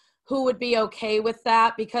hands who would be okay with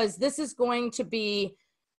that, because this is going to be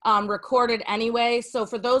recorded anyway. So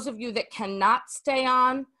for those of you that cannot stay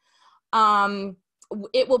on,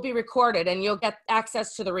 it will be recorded and you'll get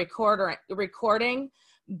access to the recording.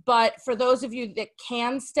 But for those of you that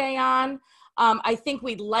can stay on, I think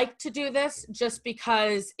we'd like to do this just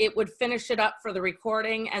because it would finish it up for the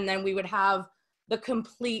recording, and then we would have the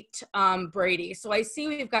complete Braidy. So I see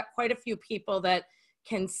we've got quite a few people that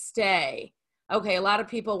can stay. Okay, a lot of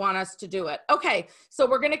people want us to do it. Okay, so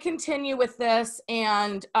we're going to continue with this,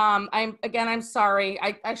 and I'm sorry.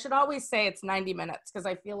 I should always say it's 90 minutes because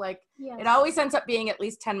I feel like it always ends up being at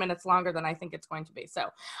least 10 minutes longer than I think it's going to be.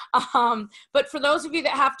 So, but for those of you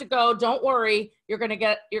that have to go, don't worry. You're going to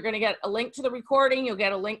get a link to the recording. You'll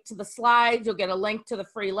get a link to the slides. You'll get a link to the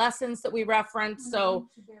free lessons that we reference. So.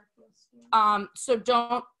 So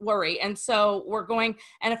don't worry. And so we're going,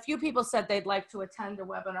 and a few people said they'd like to attend a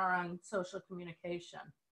webinar on social communication.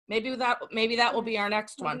 Maybe that will be our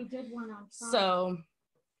next one. We did one on Friday. So,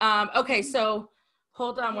 okay, so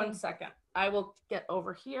hold on one second. I will get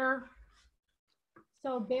over here.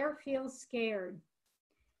 So Bear Feels Scared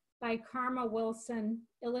by Karma Wilson,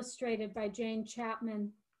 illustrated by Jane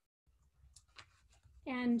Chapman.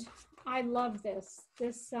 And I love this.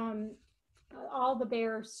 All the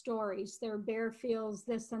bear stories. Their Bear Feels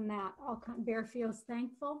this and that. Bear Feels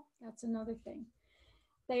Thankful. That's another thing.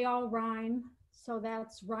 They all rhyme. So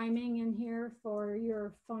that's rhyming in here for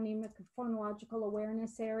your phonological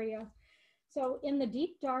awareness area. So in the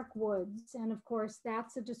deep dark woods, and of course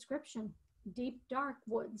that's a description. Deep dark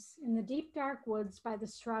woods. In the deep dark woods by the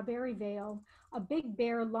Strawberry Vale, a big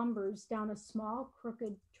bear lumbers down a small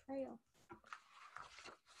crooked trail.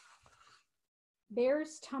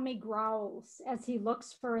 Bear's tummy growls as he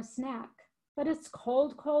looks for a snack, but it's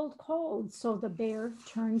cold, cold, cold, so the bear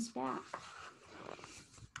turns back.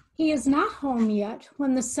 He is not home yet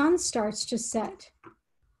when the sun starts to set,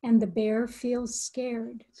 and the bear feels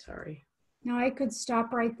scared. Sorry. Now I could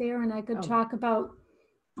stop right there and I could talk about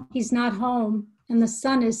he's not home and the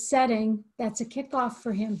sun is setting. That's a kickoff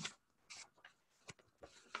for him.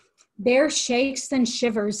 Bear shakes and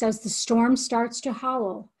shivers as the storm starts to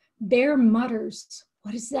howl. Bear mutters,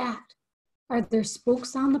 "What is that? Are there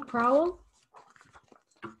spooks on the prowl?"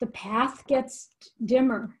 The path gets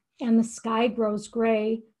dimmer and the sky grows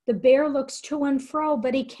gray. The bear looks to and fro,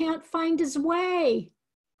 but he can't find his way.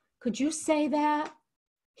 Could you say that?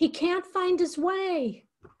 He can't find his way.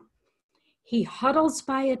 He huddles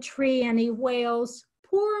by a tree and he wails,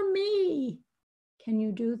 "Poor me." Can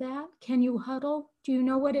you do that? Can you huddle? Do you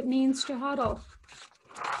know what it means to huddle?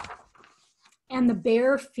 And the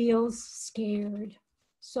bear feels scared.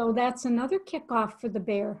 So that's another kickoff for the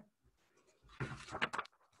bear.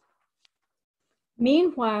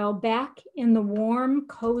 Meanwhile, back in the warm,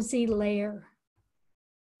 cozy lair,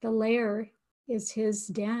 the lair is his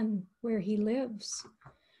den where he lives.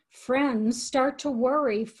 Friends start to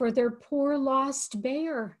worry for their poor lost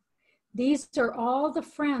bear. These are all the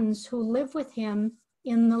friends who live with him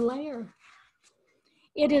in the lair.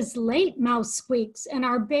 "It is late," Mouse squeaks, "and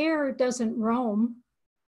our bear doesn't roam."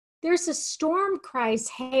 "There's a storm," cries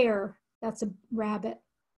Hare. That's a rabbit.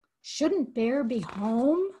 "Shouldn't Bear be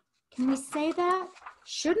home?" Can we say that?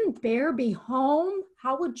 Shouldn't Bear be home?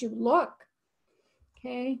 How would you look?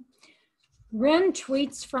 Okay. Wren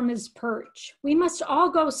tweets from his perch, "We must all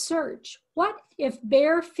go search. What if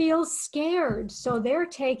Bear feels scared?" So they're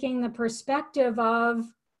taking the perspective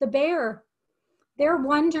of the bear. They're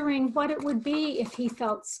wondering what it would be if he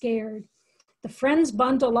felt scared. The friends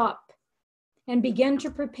bundle up and begin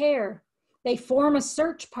to prepare. They form a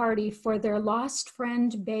search party for their lost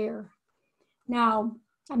friend Bear. Now,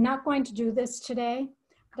 I'm not going to do this today,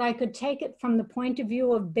 but I could take it from the point of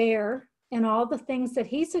view of Bear and all the things that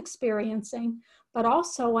he's experiencing, but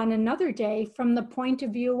also on another day from the point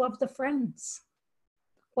of view of the friends.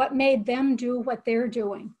 What made them do what they're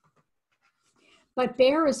doing? But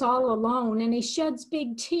Bear is all alone and he sheds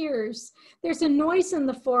big tears. There's a noise in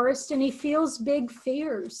the forest and he feels big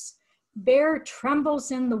fears. Bear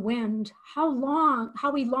trembles in the wind.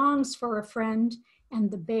 How he longs for a friend,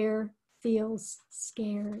 and the bear feels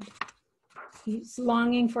scared. He's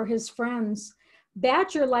longing for his friends.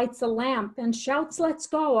 Badger lights a lamp and shouts, "Let's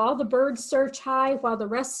go." All the birds search high while the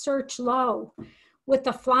rest search low. With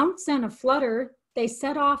a flounce and a flutter, they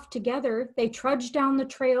set off together. They trudge down the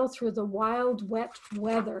trail through the wild, wet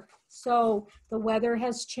weather. So the weather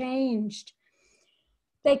has changed.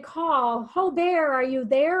 They call, "Ho, Bear, are you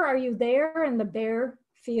there? Are you there?" And the bear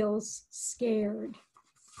feels scared.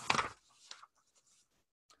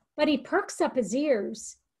 But he perks up his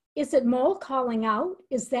ears. Is it Mole calling out?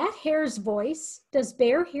 Is that Hare's voice? Does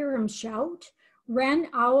Bear hear him shout? Wren,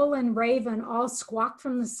 Owl, and Raven all squawk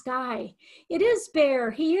from the sky. It is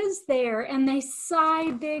Bear, he is there, and they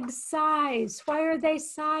sigh big sighs. Why are they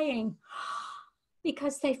sighing?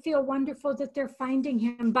 Because they feel wonderful that they're finding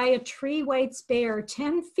him. By a tree waits Bear,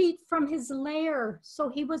 10 feet from his lair. So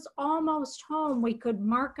he was almost home. We could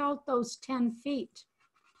mark out those 10 feet.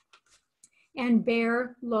 And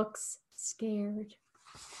Bear looks scared.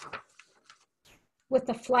 With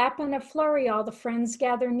a flap and a flurry, all the friends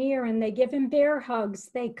gather near and they give him bear hugs.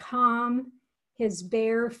 They calm his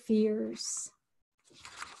bear fears.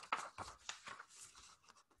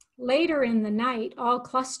 Later in the night, all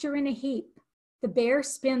cluster in a heap. The bear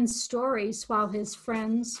spins stories while his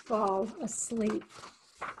friends fall asleep.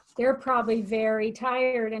 They're probably very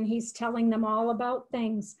tired and he's telling them all about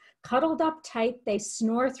things. Cuddled up tight, they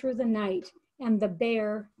snore through the night and the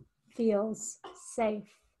bear feels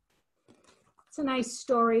safe. It's a nice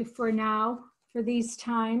story for now, for these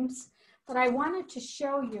times, but I wanted to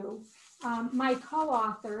show you, my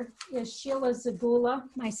co-author is Sheila Zabula,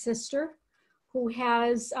 my sister, who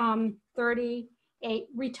has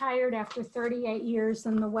retired after 38 years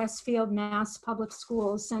in the Westfield, Mass. Public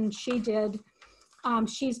Schools, and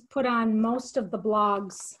she's put on most of the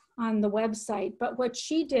blogs on the website, but what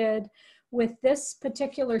she did with this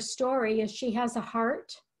particular story is she has a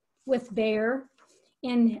heart with Bear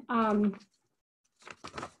in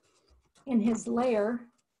his lair,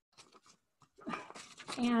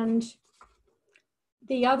 and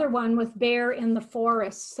the other one with Bear in the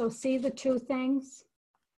forest. So see the two things?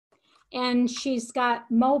 And she's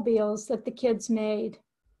got mobiles that the kids made.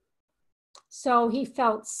 So he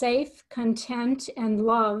felt safe, content, and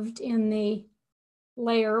loved in the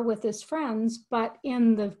lair with his friends, but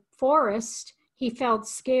in the forest, he felt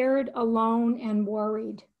scared, alone, and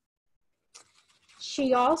worried.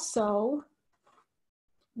 She also,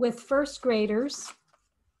 with first graders,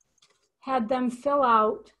 had them fill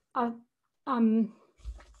out a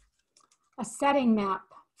setting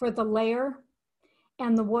map for the lair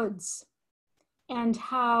and the woods, and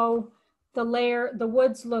how the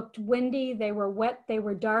woods looked windy, they were wet, they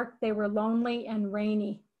were dark, they were lonely and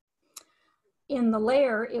rainy. In the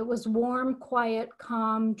lair, it was warm, quiet,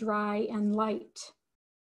 calm, dry, and light.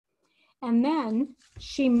 And then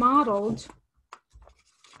she modeled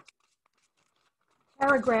a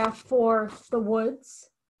paragraph for the woods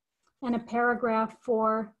and a paragraph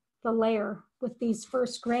for the lair with these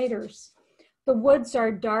first graders. The woods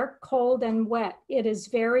are dark, cold, and wet. It is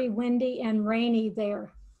very windy and rainy there.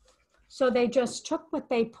 So they just took what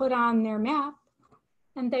they put on their map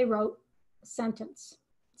and they wrote sentences.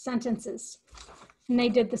 And they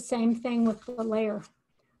did the same thing with the layer.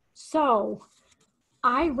 So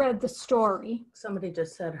I read the story. Somebody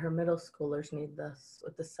just said her middle schoolers need this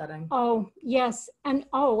with the setting. Oh, yes. And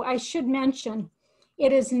oh, I should mention,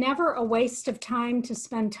 it is never a waste of time to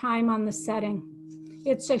spend time on the setting.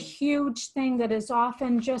 It's a huge thing that is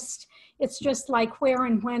often just, it's just like where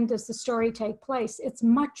and when does the story take place? It's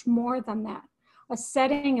much more than that. A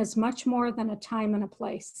setting is much more than a time and a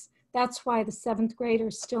place. That's why the 7th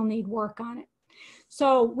graders still need work on it.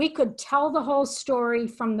 So we could tell the whole story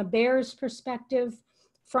from the bear's perspective,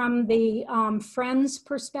 from the friend's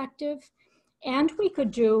perspective, and we could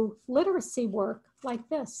do literacy work like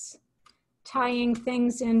this, tying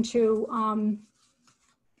things into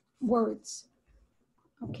words.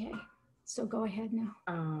 Okay, so go ahead now.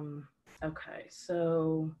 Okay,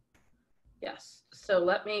 so yes. So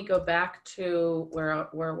let me go back to where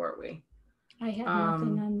were we? I had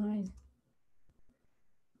nothing on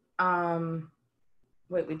mine.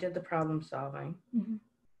 Wait, we did the problem solving,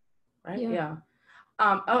 right? Yeah.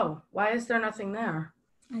 Oh, why is there nothing there?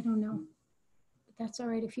 I don't know, but that's all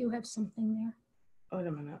right if you have something there. Wait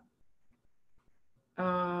a minute.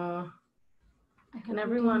 I hope Can we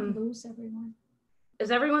everyone didn't lose everyone? Is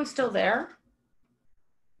everyone still there?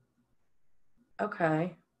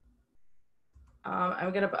 Okay.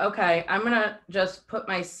 I'm gonna just put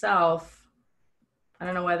myself, I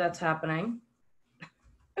don't know why that's happening.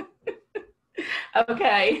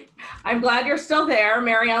 Okay, I'm glad you're still there,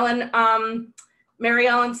 Maryellen.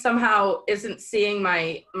 Maryellen somehow isn't seeing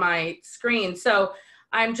my screen, so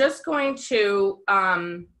I'm just going to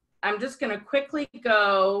quickly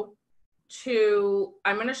go to,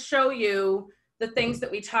 I'm going to show you the things that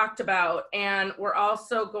we talked about, and we're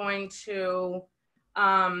also going to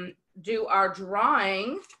do our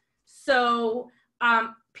drawing. So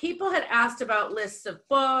people had asked about lists of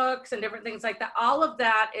books and different things like that. All of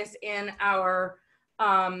that is in our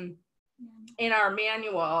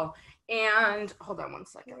manual. And hold on one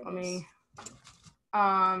second. Let me.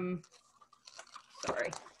 Sorry.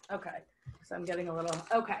 Okay. So I'm getting a little.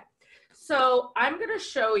 Okay. So I'm going to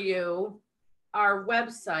show you our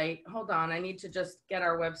website. Hold on. I need to just get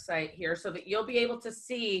our website here so that you'll be able to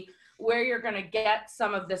see where you're going to get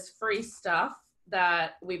some of this free stuff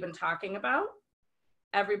that we've been talking about.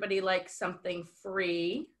 Everybody likes something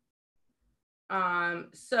free.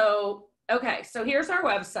 Okay, so here's our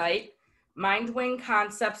website,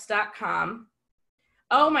 mindwingconcepts.com.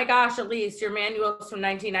 Oh my gosh, Elise, your manual's from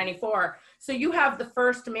 1994. So you have the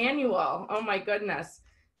first manual. Oh my goodness.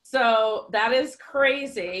 So that is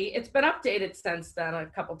crazy. It's been updated since then a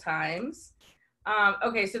couple times.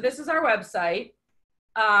 Okay, so this is our website.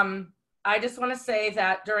 I just want to say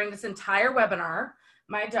that during this entire webinar,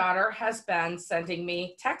 my daughter has been sending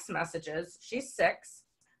me text messages. She's 6.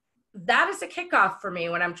 That is a kickoff for me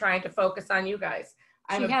when I'm trying to focus on you guys.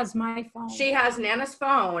 She has my phone. She has Nana's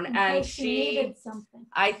phone, and she needed something.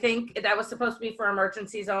 I think that was supposed to be for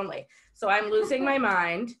emergencies only. So I'm losing my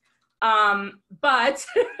mind. But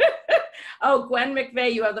oh, Gwen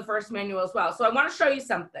McVeigh, you have the first manual as well. So I want to show you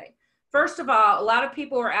something. First of all, a lot of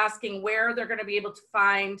people were asking where they're going to be able to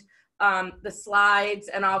find the slides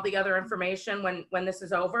and all the other information when this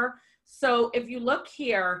is over. So if you look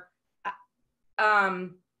here,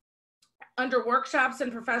 under workshops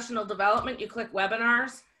and professional development, you click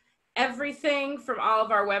webinars. Everything from all of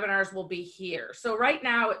our webinars will be here. So right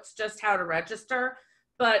now it's just how to register,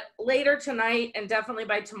 but later tonight and definitely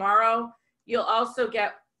by tomorrow, you'll also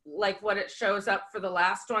get like what it shows up for the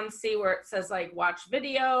last one. See where it says like watch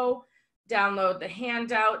video, download the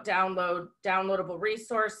handout, download downloadable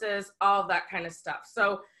resources, all of that kind of stuff.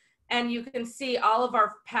 So, and you can see all of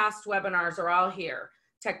our past webinars are all here.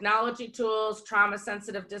 Technology tools, trauma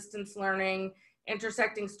sensitive distance learning,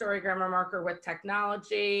 intersecting story grammar marker with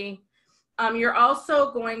technology. You're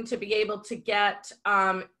also going to be able to get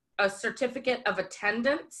a certificate of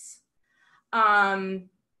attendance.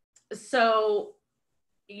 So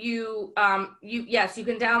you can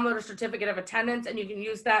download a certificate of attendance and you can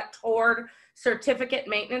use that toward certificate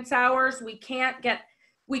maintenance hours. We can't apply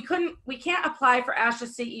for ASHA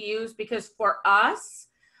CEUs because for us,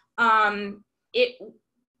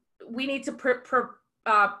 we need to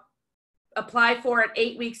apply for it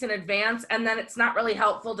 8 weeks in advance, and then it's not really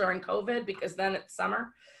helpful during COVID because then it's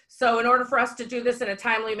summer. So in order for us to do this in a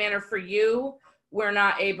timely manner for you, we're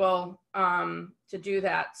not able to do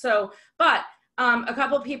that. So, but a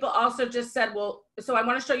couple of people also just said, well, so I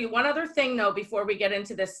want to show you one other thing though before we get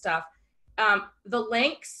into this stuff. the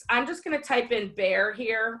links, I'm just going to type in bear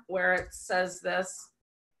here where it says this.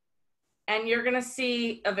 And you're going to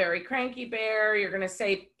see a very cranky bear. You're going to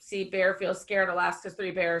see bear feels scared, Alaska's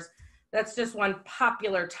 3 bears. That's just one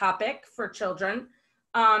popular topic for children.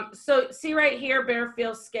 So see right here, bear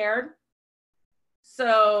feels scared.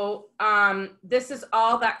 So this is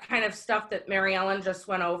all that kind of stuff that Maryellen just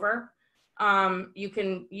went over. You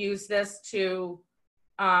can use this to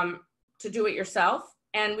do it yourself.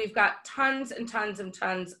 And we've got tons and tons and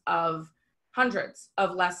tons of hundreds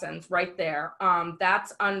of lessons right there.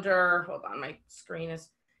 That's under, hold on, my screen is,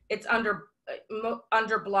 it's under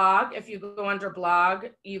blog. If you go under blog,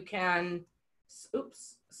 you can,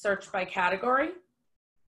 oops, search by category.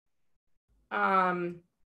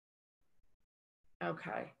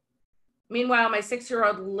 Okay. Meanwhile, my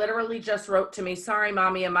 6-year-old literally just wrote to me, sorry,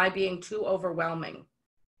 mommy, am I being too overwhelming?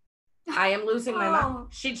 I am losing my mind.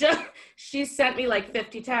 She sent me like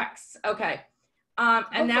 50 texts. Okay.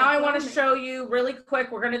 And now I want to show you really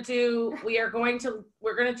quick. We're going to do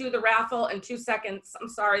the raffle in 2 seconds. I'm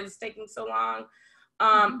sorry, this is taking so long.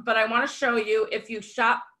 But I want to show you, if you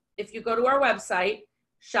go to our website,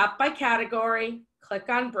 shop by category, click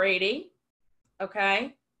on Brady.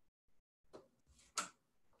 Okay.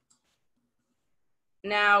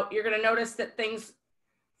 Now you're going to notice that things,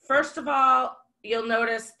 first of all, you'll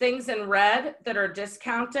notice things in red that are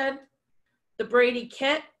discounted. The Brady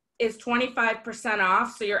kit is 25%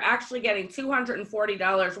 off. So you're actually getting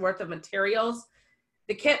 $240 worth of materials.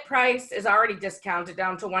 The kit price is already discounted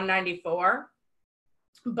down to $194,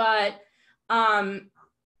 but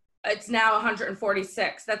it's now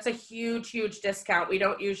 $146. That's a huge, huge discount. We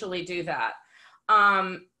don't usually do that.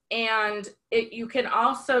 And you can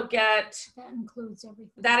also get,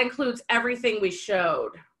 that includes everything we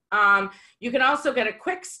showed. You can also get a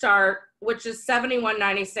quick start, which is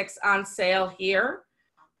 $71.96 on sale here.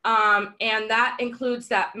 And that includes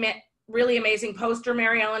that really amazing poster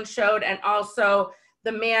Maryellen showed, and also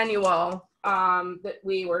the manual that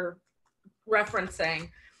we were referencing.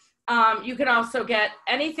 You can also get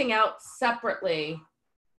anything else separately.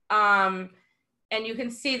 And you can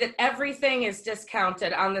see that everything is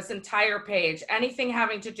discounted on this entire page. Anything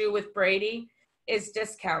having to do with Brady is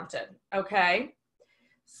discounted, okay?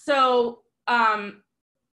 So,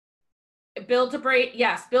 Build to Brady,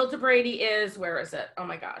 yes, Build to Brady is, where is it? Oh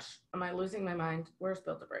my gosh, am I losing my mind? Where's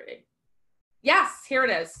Build to Brady? Yes, here it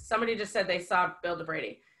is. What just said they saw Build to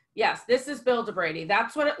Brady. Yes, this is Build to Brady.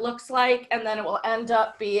 That's what it looks like, and then it will end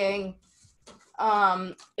up being,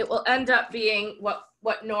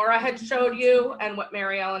 what Nora had showed you and what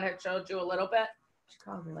Maryellen had showed you a little bit. She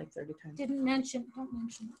called me like 30 times.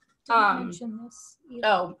 Don't mention this either.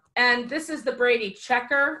 Oh, and this is the Brady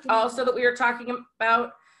checker also that we were talking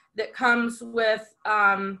about, that comes with,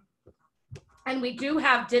 and we do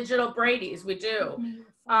have digital Brady's, we do.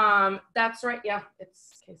 That's right, yeah,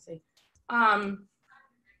 it's Casey.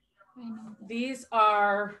 These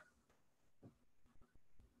are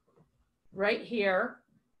right here.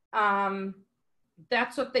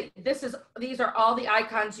 That's what these are all the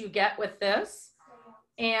icons you get with this.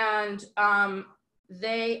 And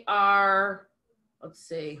they are, let's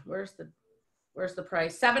see, where's the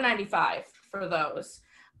price? $7.95 for those.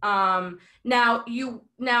 Now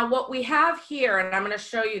what we have here, and I'm going to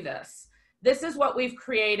show you this. This is what we've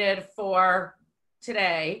created for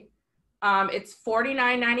today. It's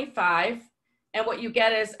 $49.95, and what you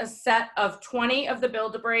get is a set of 20 of the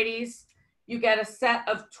Build-A-Brady's. You get a set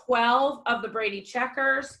of 12 of the Brady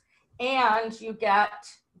checkers, and you get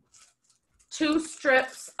 2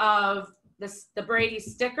 strips of the Brady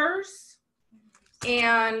stickers.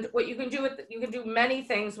 And what you can do you can do many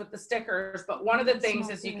things with the stickers, but one of the things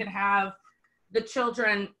is you can have the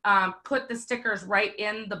children put the stickers right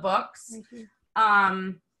in the books.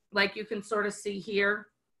 Like you can sort of see here,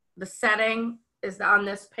 the setting is on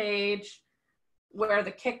this page, where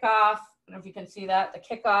the kickoff, I don't know if you can see that, the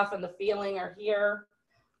kickoff and the feeling are here.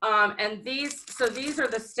 And these are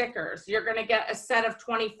the stickers. You're going to get a set of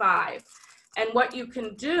 25. And what you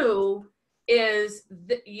can do is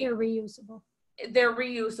they're reusable. They're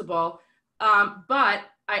reusable. But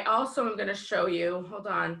I also am going to show you, hold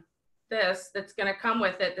on, that's going to come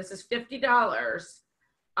with it. This is $50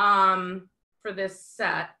 for this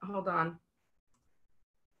set. Hold on.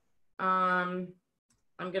 I'm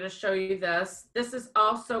going to show you this. This is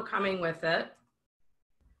also coming with it.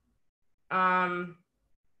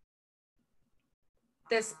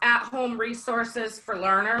 This at-home resources for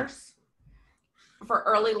learners, for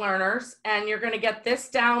early learners, and you're going to get this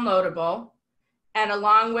downloadable, and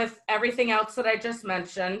along with everything else that I just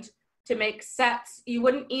mentioned, to make sets. You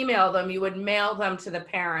wouldn't email them, you would mail them to the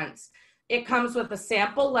parents. It comes with a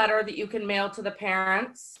sample letter that you can mail to the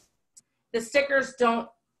parents. The stickers don't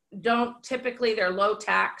typically, they're low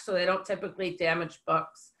tax, so they don't typically damage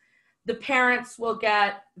books. The parents will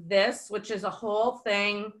get this, which is a whole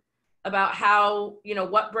thing about how, you know,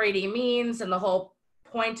 what Braidy means and the whole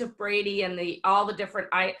point of Braidy and all the different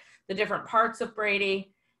parts of Braidy.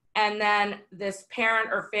 And then this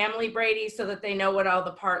parent or family Braidy, so that they know what all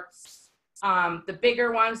the parts, the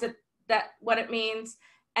bigger ones that what it means.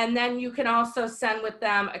 And then you can also send with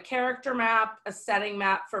them a character map, a setting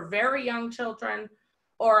map for very young children,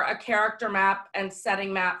 or a character map and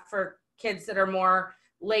setting map for kids that are more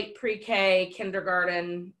late pre-K,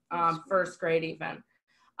 kindergarten, first grade even.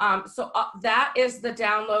 So that is the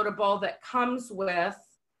downloadable that comes with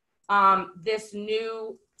this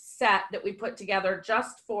new set that we put together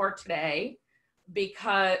just for today,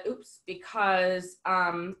 because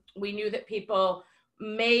we knew that people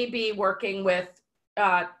may be working with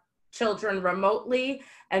children remotely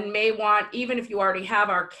and may want, even if you already have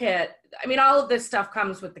our kit, I mean, all of this stuff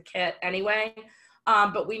comes with the kit anyway,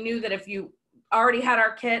 but we knew that if you already had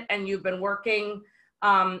our kit and you've been working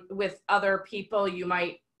with other people, you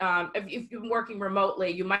might, if you've been working remotely,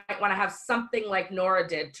 you might want to have something like Nora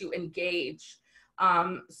did to engage.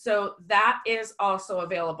 So that is also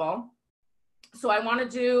available. So I want to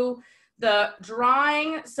do the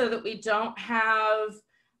drawing so that we don't have,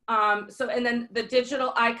 and then the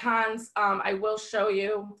digital icons, I will show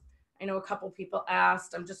you. I know a couple people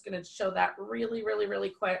asked. I'm just going to show that really, really, really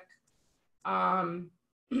quick. Where am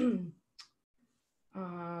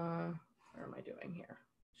I doing here?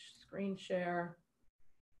 Screen share.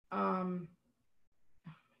 Oh my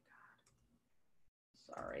God.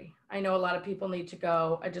 Sorry. I know a lot of people need to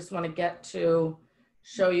go. I just want to get to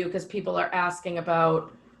show you because people are asking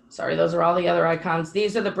about, sorry, those are all the other icons.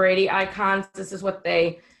 These are the Braidy icons. This is what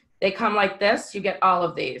they come like this. You get all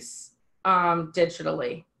of these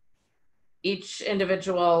digitally, each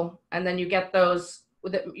individual, and then you get those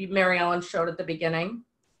that Maryellen showed at the beginning.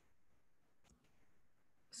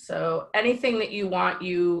 So anything that you want,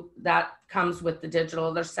 that comes with the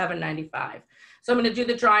digital. They're $7.95. So I'm going to do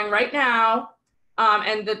the drawing right now.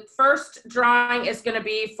 And the first drawing is going to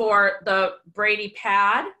be for the Braidy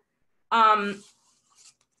pad. And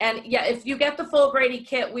yeah, if you get the full Braidy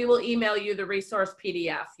kit, we will email you the resource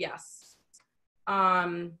PDF. Yes.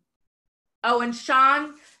 Oh, and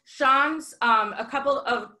Sean's, a couple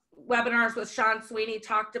of webinars with Sean Sweeney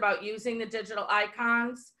talked about using the digital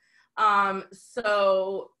icons.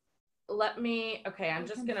 So let me, okay, I'm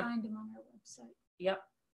just going to find them on our website. Yep.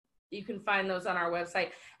 You can find those on our website.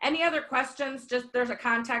 Any other questions? Just there's a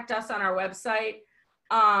contact us on our website.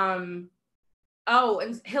 Oh,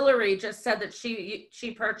 and Hillary just said that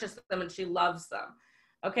she purchased them and she loves them.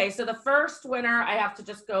 Okay, so the first winner, I have to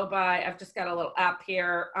just go by, I've just got a little app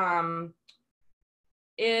here,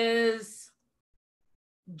 is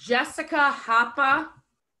Jessica Hoppa.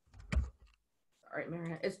 Sorry,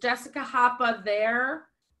 Marianne. Is Jessica Hoppa there?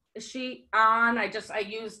 Is she on? I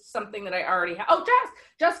used something that I already have. Oh,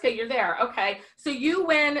 Jessica, you're there. Okay. So you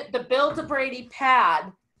win the Build a Braidy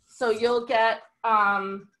pad. So you'll get,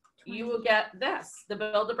 you will get this, the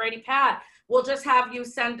Build a Braidy pad. We'll just have you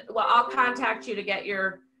send, well, I'll contact you to get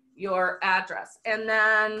your address. And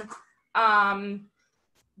then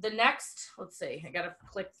the next, let's see, I got to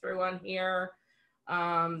click through on here.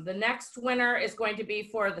 The next winner is going to be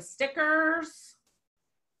for the stickers.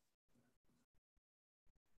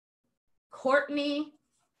 Courtney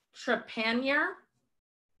Trepanier.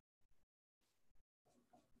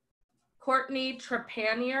 Courtney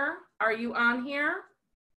Trepanier, are you on here?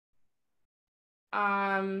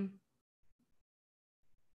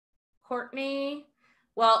 Courtney,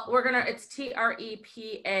 well, it's Trepan.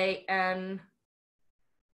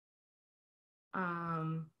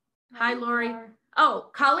 Hi, Lori. Oh,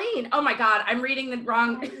 Colleen. Oh my God, I'm reading the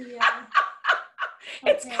wrong. Yeah.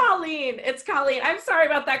 It's Okay. Colleen. It's Colleen. I'm sorry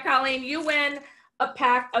about that, Colleen. You win a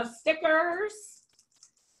pack of stickers.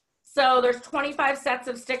 So there's 25 sets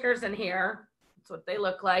of stickers in here. That's what they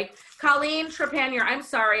look like. Colleen Trepanier. I'm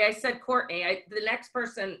sorry. I said Courtney. The next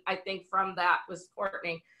person I think from that was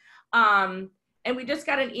Courtney. And we just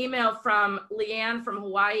got an email from Leanne from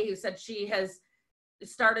Hawaii who said she has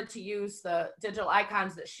started to use the digital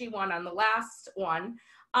icons that she won on the last one.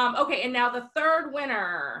 Okay, and now the third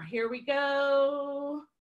winner, here we go.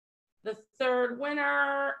 The third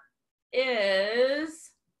winner is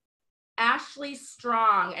Ashley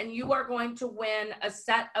Strong, and you are going to win a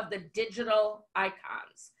set of the digital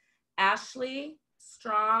icons. Ashley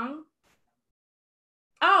Strong.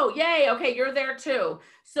 Oh, yay, okay, you're there too.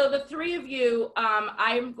 So the three of you,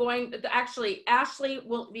 I'm going to, actually, Ashley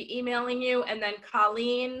will be emailing you, and then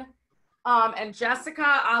Colleen And Jessica,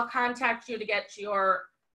 I'll contact you to get your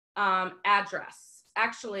address.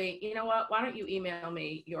 Actually, you know what? Why don't you email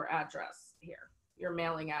me your address here, your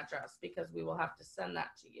mailing address, because we will have to send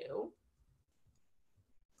that to you.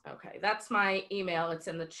 Okay, that's my email. It's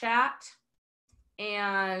in the chat.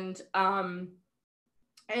 And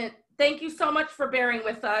thank you so much for bearing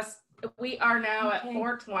with us. We are now at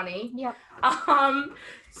 4:20. Yep.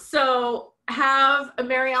 So have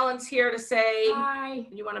Maryellen's here to say, Hi.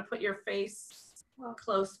 you want to put your face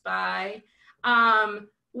close by.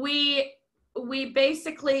 We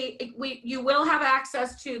basically, you will have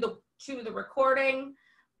access to the recording.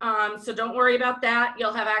 So don't worry about that.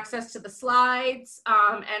 You'll have access to the slides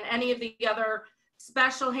and any of the other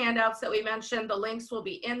special handouts that we mentioned. The links will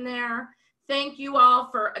be in there. Thank you all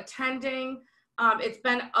for attending. It's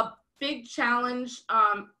been a big challenge.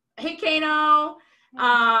 Hey, Kano.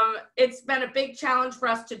 It's been a big challenge for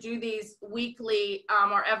us to do these weekly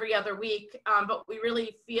or every other week, but we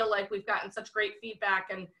really feel like we've gotten such great feedback,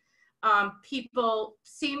 and people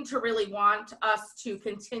seem to really want us to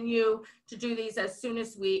continue to do these as soon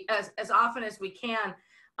as as often as we can.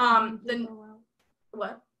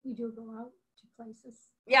 What? We do go out to places.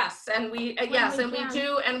 Yes, and we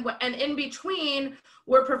do, and in between,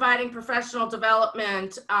 we're providing professional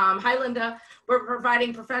development. Hi, Linda. We're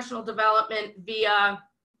providing professional development via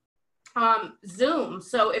Zoom.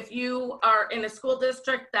 So if you are in a school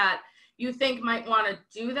district that you think might want to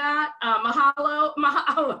do that,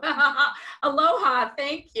 aloha.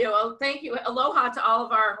 Thank you, aloha to all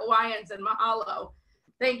of our Hawaiians, and mahalo.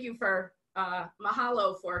 Thank you for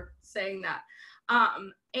mahalo for saying that.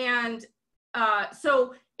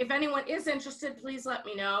 So if anyone is interested, please let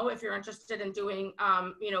me know if you're interested in doing,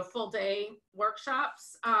 full day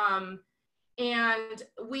workshops. And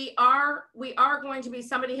we are going to be,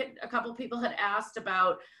 a couple people had asked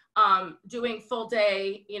about doing full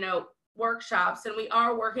day, workshops, and we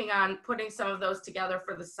are working on putting some of those together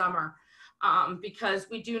for the summer, because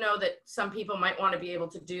we do know that some people might want to be able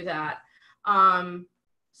to do that.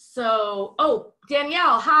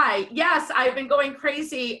 Danielle, hi. Yes, I've been going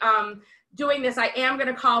crazy doing this. I am going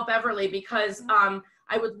to call Beverly because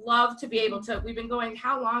I would love to be able to. We've been going,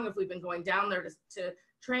 how long have we been going down there to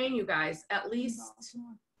train you guys? At least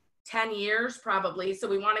 10 years probably. So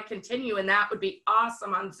we want to continue, and that would be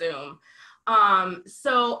awesome on Zoom.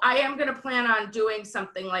 So I am going to plan on doing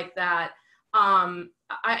something like that. But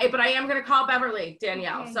I am going to call Beverly,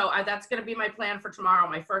 Danielle. Okay. So that's going to be my plan for tomorrow,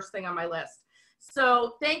 my first thing on my list.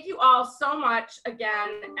 So thank you all so much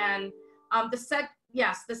again. And the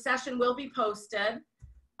session will be posted.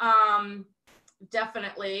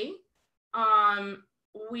 Definitely.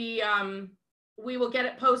 We will get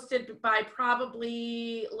it posted by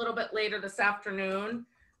probably a little bit later this afternoon.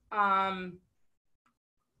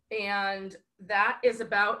 And that is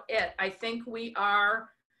about it. I think we're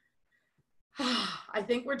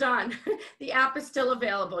done. The app is still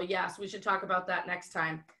available. Yes, we should talk about that next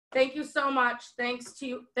time. Thank you so much. Thank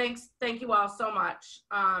you all so much.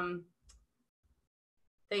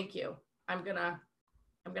 Thank you. I'm gonna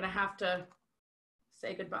have to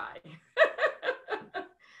say goodbye.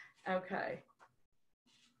 Okay.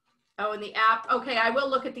 Oh, and the app. Okay, I will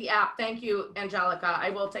look at the app. Thank you, Angelica. I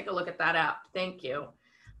will take a look at that app. Thank you.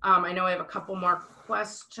 I know I have a couple more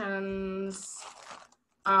questions.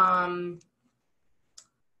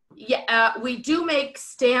 We do make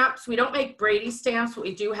stamps. We don't make Braidy stamps, but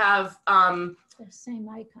we do have the same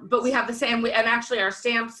icons. But we have the same. And actually, our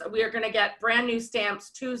stamps, we are going to get brand new stamps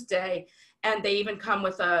Tuesday, and they even come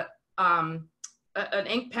with an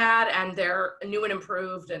ink pad, and they're new and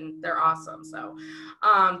improved, and they're awesome. So,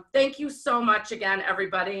 thank you so much again,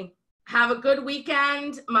 everybody. Have a good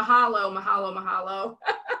weekend. Mahalo, mahalo, mahalo,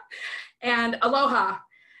 and aloha.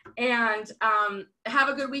 And have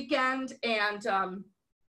a good weekend, and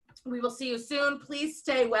we will see you soon. Please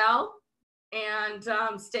stay well and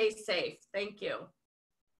stay safe. Thank you.